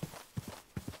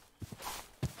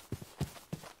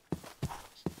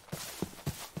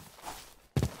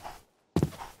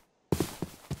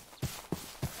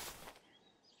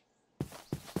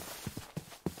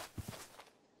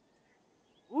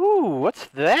 Ooh, what's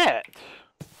that?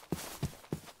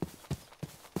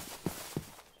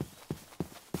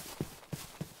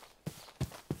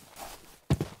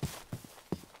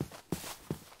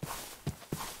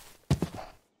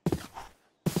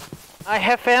 I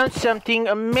have found something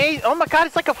amazing. Oh my god,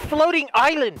 it's like a floating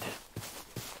island.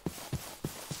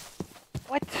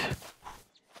 What?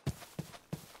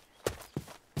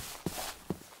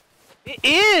 It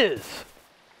is.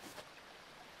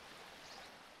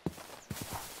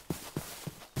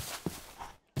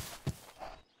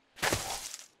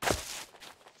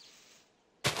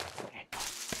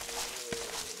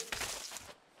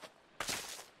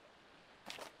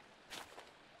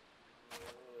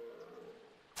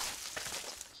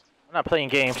 I'm not playing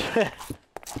games.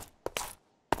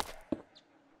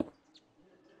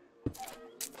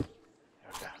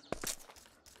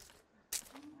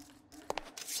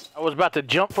 I was about to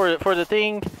jump for the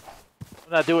thing.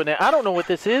 I'm not doing that. I don't know what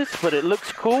this is, but it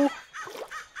looks cool.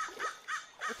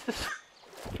 What's this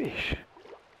fish?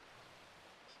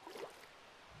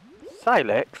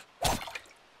 Silex?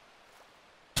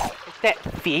 What's that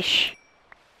fish?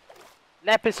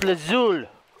 Lapis lazuli.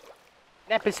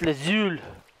 Lapis lazuli.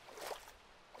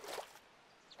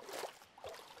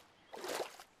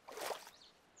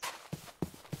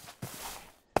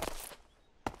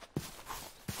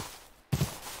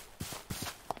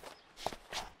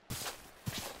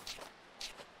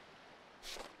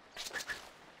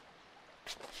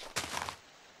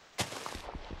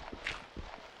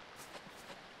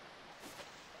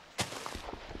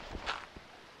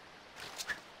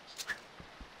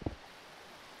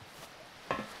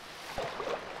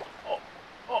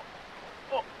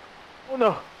 Oh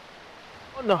no.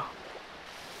 Oh no.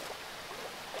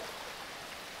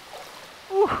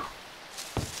 Ooh.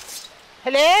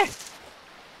 Hello? Does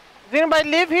anybody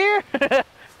live here?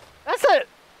 That's a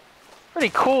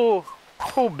pretty cool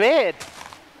bed.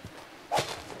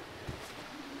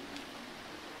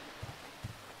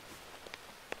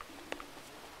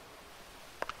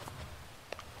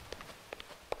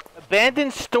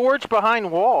 Abandoned storage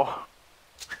behind wall.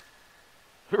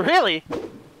 Really?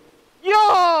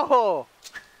 Yo!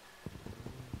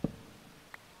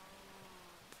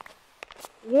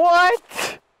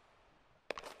 What?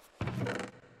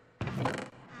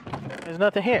 There's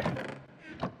nothing here.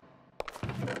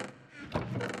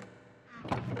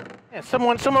 Yeah,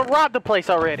 someone robbed the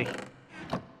place already.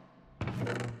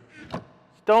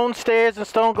 Stone stairs and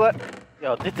stone glass.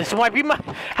 Yo, this might be my.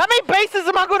 How many bases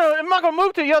am I gonna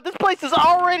move to? Yo, this place is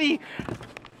already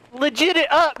legit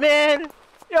it up, man.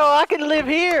 Yo, I can live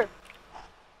here.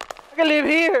 I can live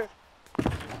here.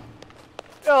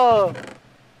 Yo,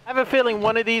 I have a feeling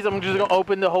one of these I'm just gonna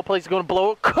open, the whole place is gonna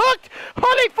blow up. Cooked!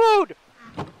 Holy food!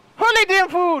 Holy damn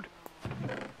food!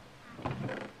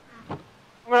 I'm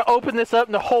gonna open this up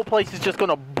and the whole place is just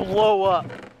gonna blow up.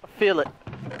 I feel it.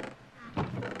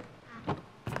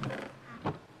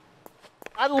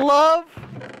 I love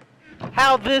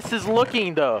how this is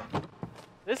looking though.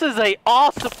 This is a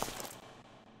awesome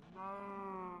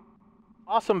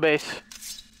base.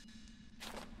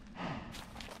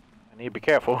 I need to be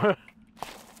careful.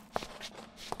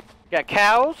 Got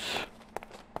cows.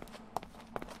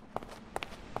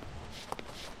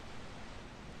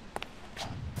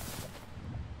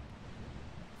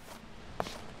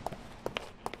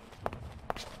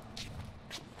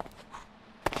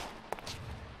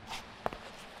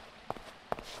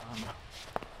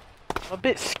 I'm a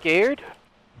bit scared.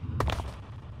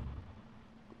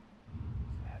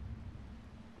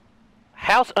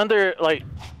 House under, like,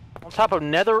 on top of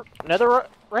nether rack? Nether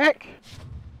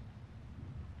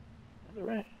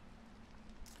rack.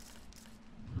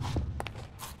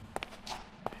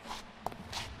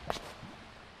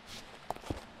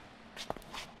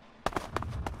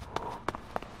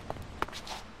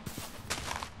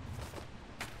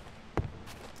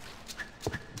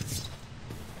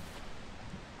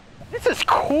 This is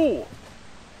cool.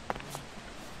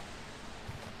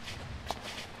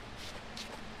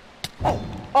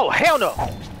 Oh, hell no!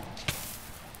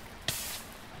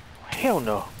 Hell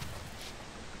no.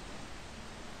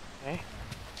 Okay.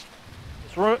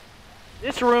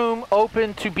 This room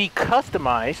open to be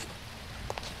customized.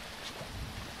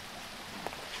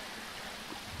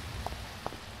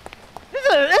 This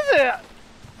is a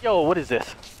yo, what is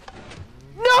this?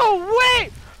 No way!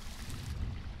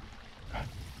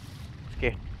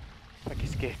 Scared. Fucking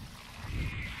scared.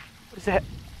 What is that?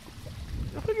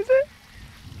 What the fuck is that?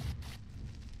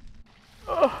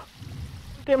 Oh,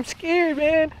 I'm damn scared,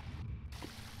 man.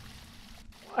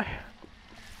 Why?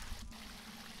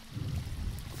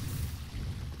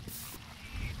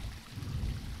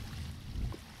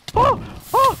 Oh!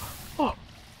 Oh! Oh!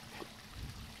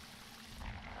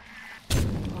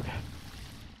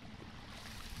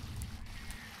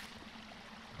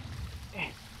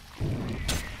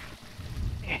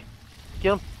 Okay.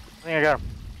 Kill him. I think I got him.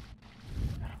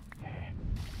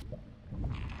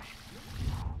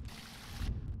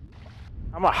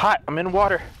 I'm hot. I'm in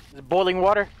water. It's boiling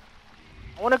water.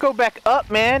 I want to go back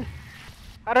up, man.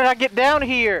 How did I get down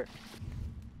here?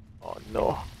 Oh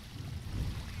no.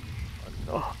 Oh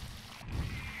no.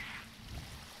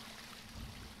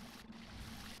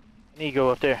 I need to go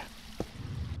up there.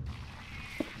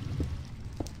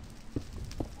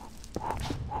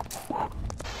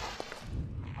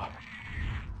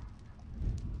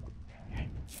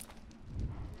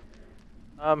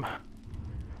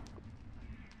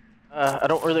 I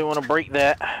don't really want to break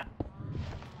that.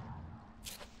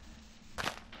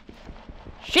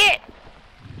 Shit!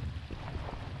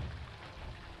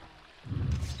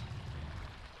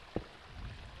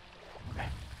 Okay.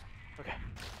 Okay.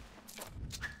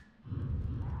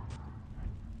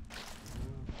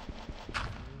 I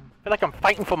feel like I'm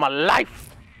fighting for my life.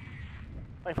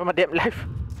 Fighting for my damn life.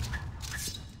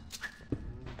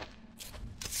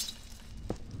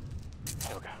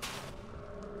 There we go.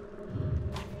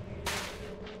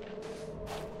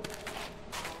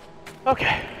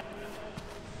 Okay.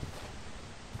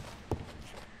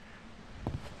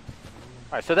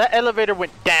 Alright, so that elevator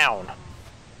went down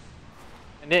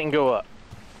and didn't go up.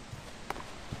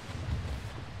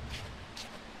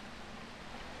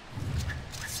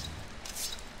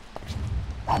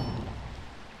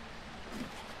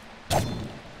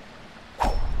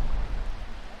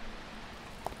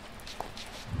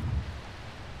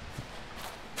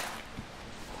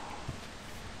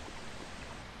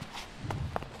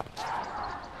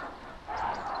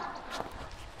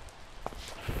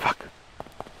 Fuck.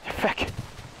 Fuck.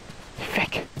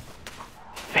 Fuck.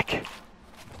 Fuck.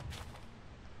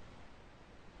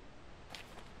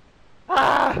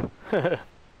 Ah!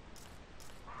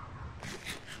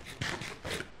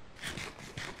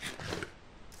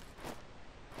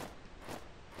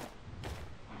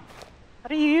 How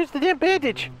do you use the damn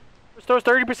bandage? Restores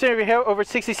 30% of your health over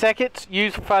 60 seconds.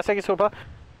 Use for 5 seconds to apply.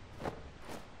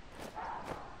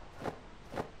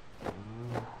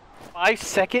 5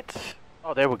 seconds?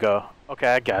 Oh, there we go. Okay,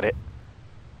 I got it.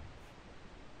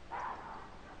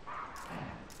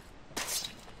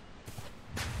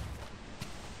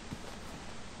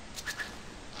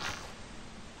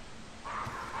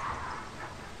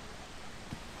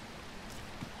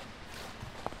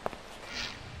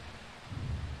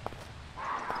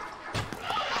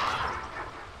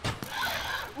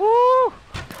 Woo!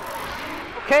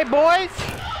 Okay, boys.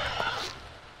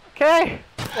 Okay,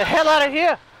 get the hell out of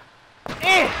here.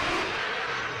 Eh.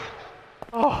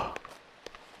 Oh,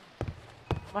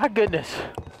 my goodness.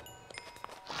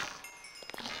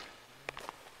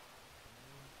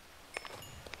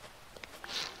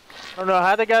 I don't know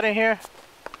how they got in here.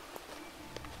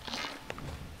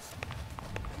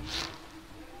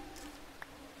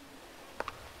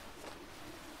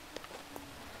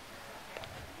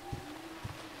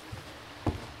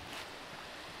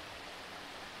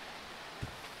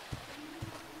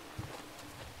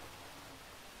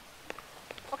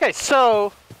 Okay,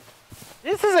 so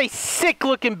this is a sick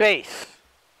looking base,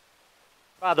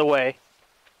 by the way.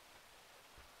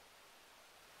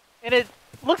 And it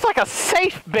looks like a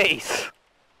safe base.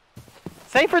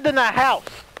 Safer than a house.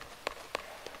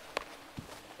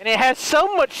 And it has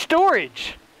so much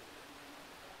storage.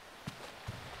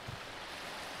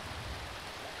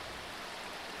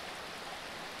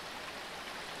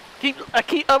 I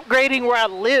keep upgrading where I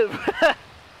live.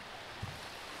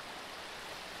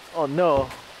 Oh no.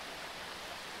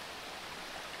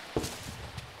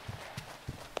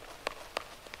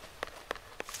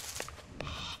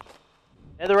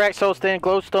 Netherrack, soul stand,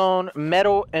 glowstone,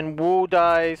 metal and wool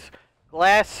dyes,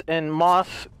 glass and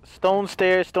moss, stone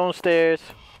stairs,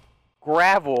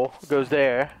 gravel goes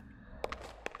there.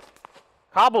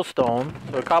 Cobblestone,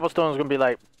 so cobblestone is gonna be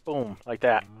like boom, like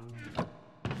that.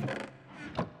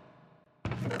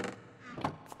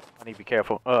 I need to be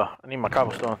careful. I need my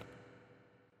cobblestone.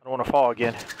 I don't want to fall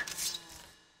again.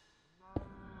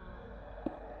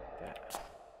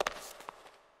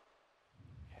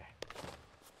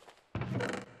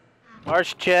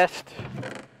 Large chest.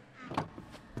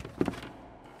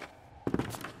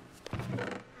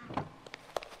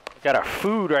 Got our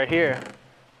food right here.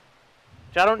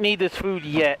 Which I don't need this food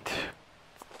yet.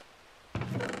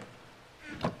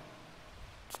 Got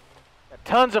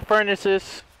tons of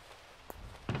furnaces.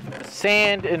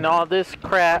 Sand and all this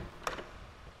crap.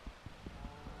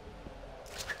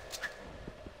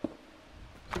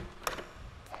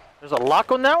 There's a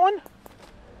lock on that one?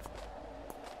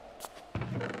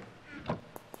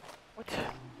 What?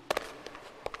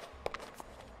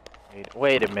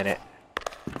 Wait a minute.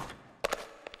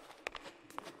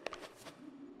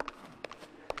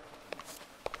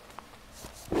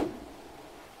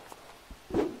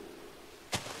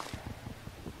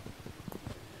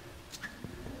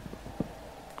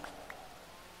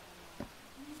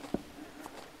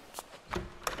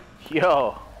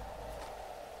 Yo.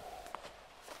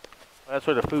 That's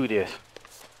where the food is.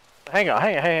 Hang on.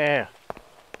 I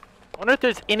wonder if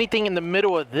there's anything in the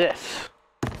middle of this.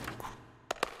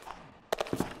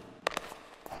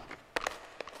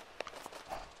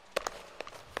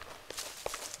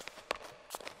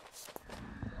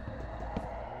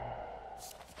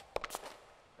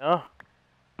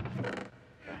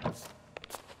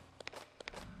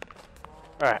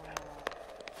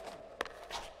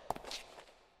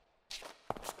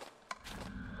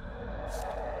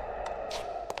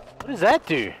 What does that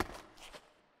do?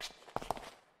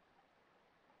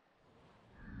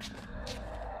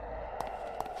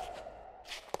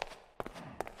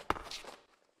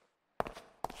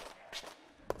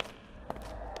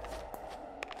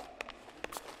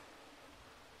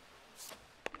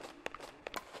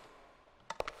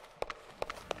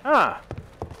 Huh.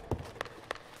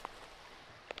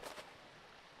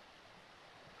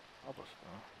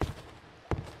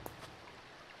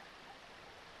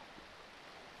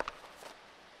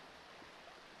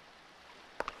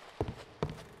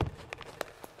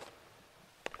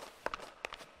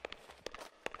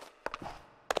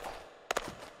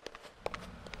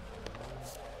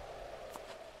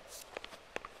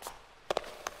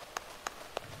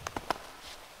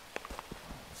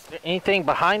 Is there anything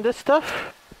behind this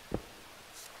stuff?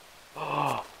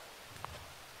 Oh.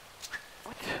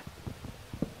 What?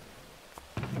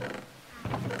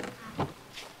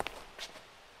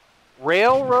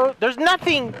 Railroad? There's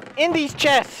nothing in these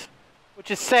chests, which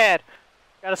is sad.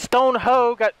 Got a stone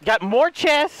hoe, got more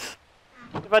chests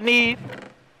if I need.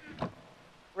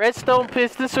 Redstone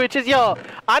piston switches. Yo,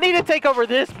 I need to take over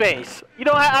this base. You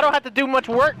know, I don't have to do much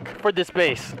work for this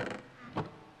base.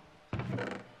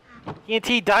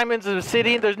 TNT, diamonds, and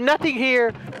obsidian. There's nothing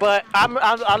here, but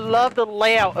I love the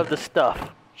layout of the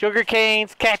stuff. Sugar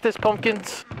canes, cactus,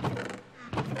 pumpkins,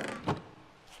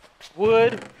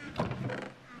 wood.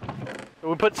 So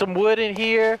we put some wood in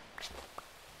here.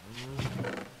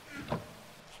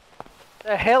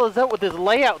 The hell is up with this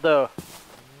layout, though?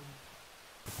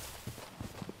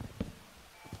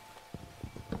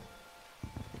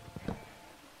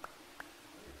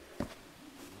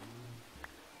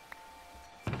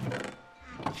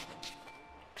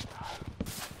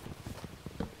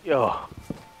 Yo.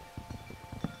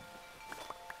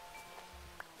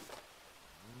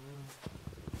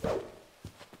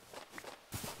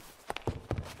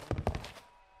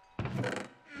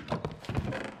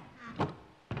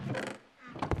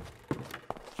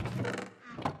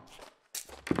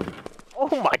 Oh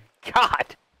my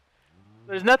God.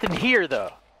 There's nothing here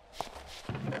though.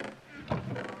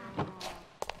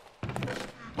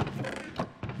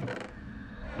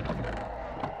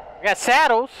 I got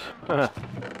saddles.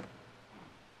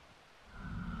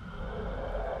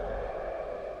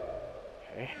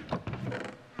 Okay.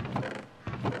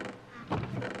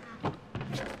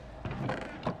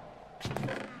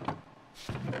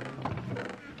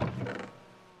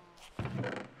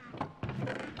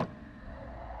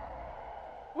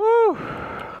 Woo!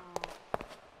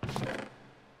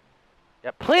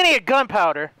 Got plenty of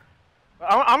gunpowder.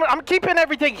 I'm keeping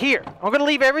everything here. I'm gonna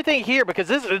leave everything here because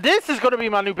this is gonna be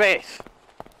my new base.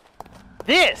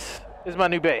 This is my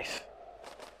new base.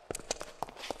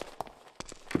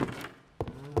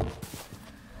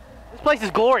 This place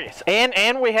is glorious,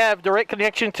 and we have direct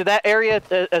connection to that area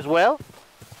as well.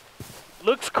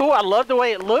 Looks cool. I love the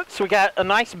way it looks. We got a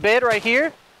nice bed right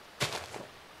here.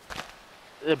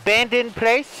 Abandoned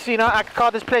place. You know, I could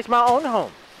call this place my own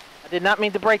home. I did not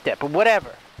mean to break that, but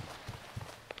whatever.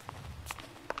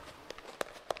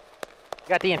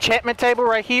 Got the enchantment table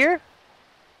right here,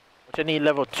 which I need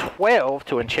level 12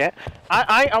 to enchant.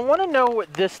 I want to know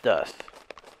what this does.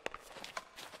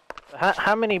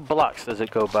 How many blocks does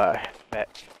it go by? Back.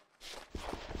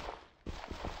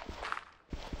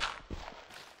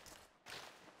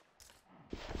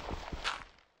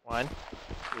 One,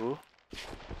 two,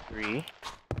 three.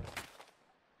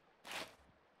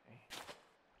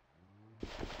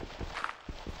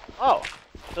 Oh,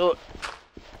 so.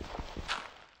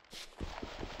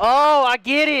 Oh, I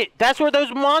get it. That's where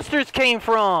those monsters came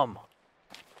from.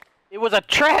 It was a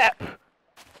trap.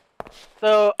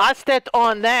 So I stepped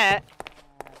on that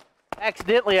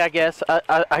accidentally, I guess.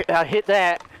 I hit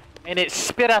that, and it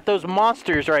spit out those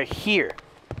monsters right here.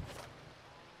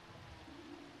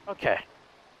 Okay.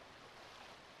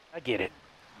 I get it.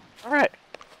 All right.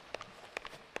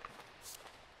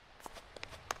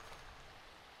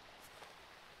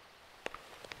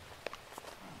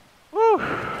 Woo.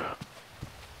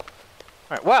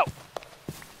 Alright, well,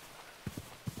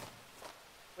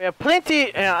 we have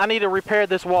plenty. I need to repair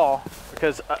this wall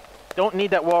because I don't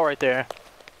need that wall right there.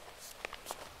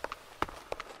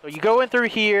 So you go in through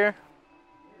here.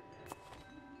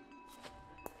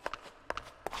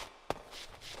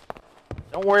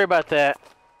 Don't worry about that.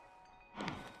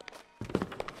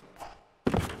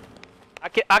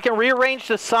 I can rearrange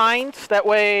the signs, that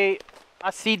way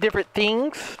I see different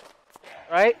things,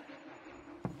 right?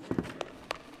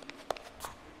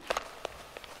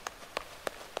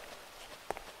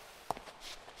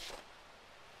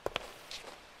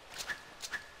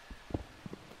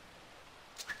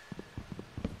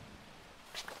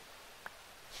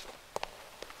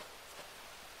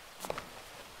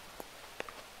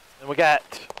 We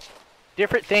got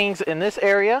different things in this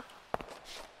area.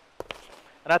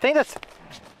 And I think that's...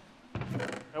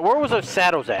 Where was those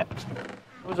saddles at?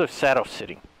 Where was those saddles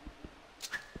sitting?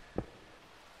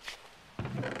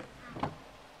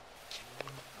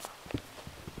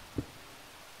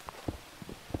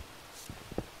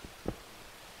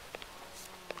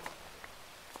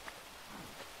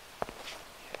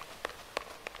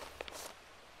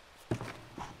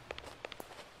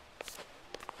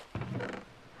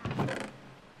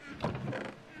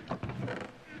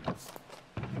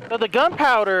 So the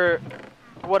gunpowder,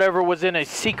 whatever, was in a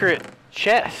secret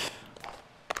chest.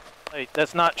 Like,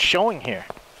 that's not showing here.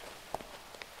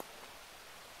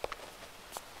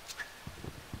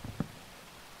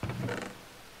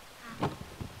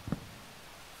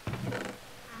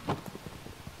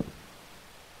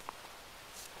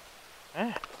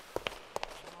 Eh.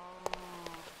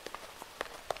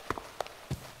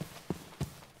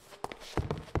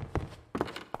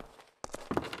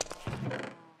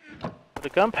 The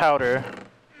gunpowder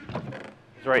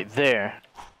is right there.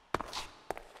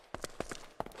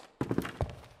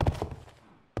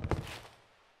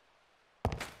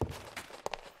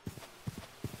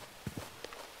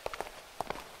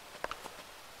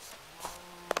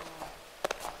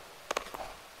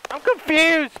 I'm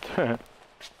confused.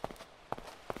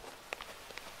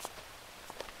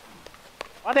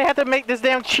 Why they have to make this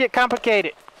damn shit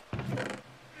complicated?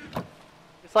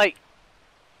 It's like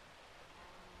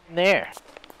there.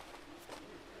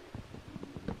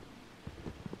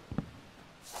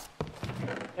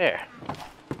 There.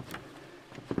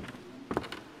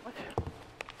 What?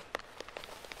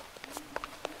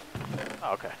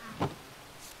 Oh, okay.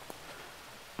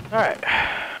 Alright.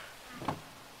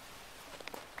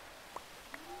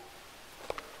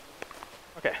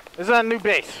 Okay. This is a new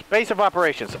base. Base of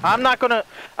operations. I'm not gonna...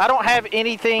 I don't have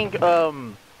anything,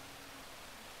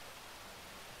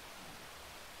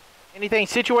 anything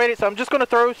situated, so I'm just gonna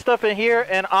throw stuff in here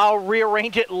and I'll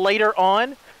rearrange it later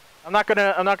on. I'm not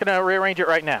gonna rearrange it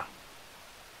right now.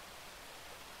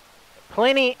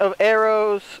 Plenty of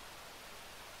arrows.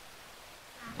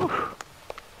 Whew.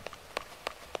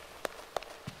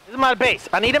 This is my base.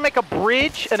 I need to make a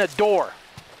bridge and a door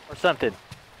or something.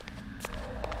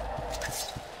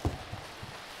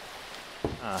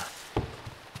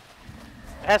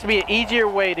 It has to be an easier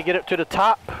way to get up to the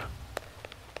top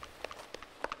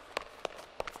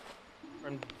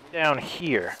from down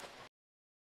here.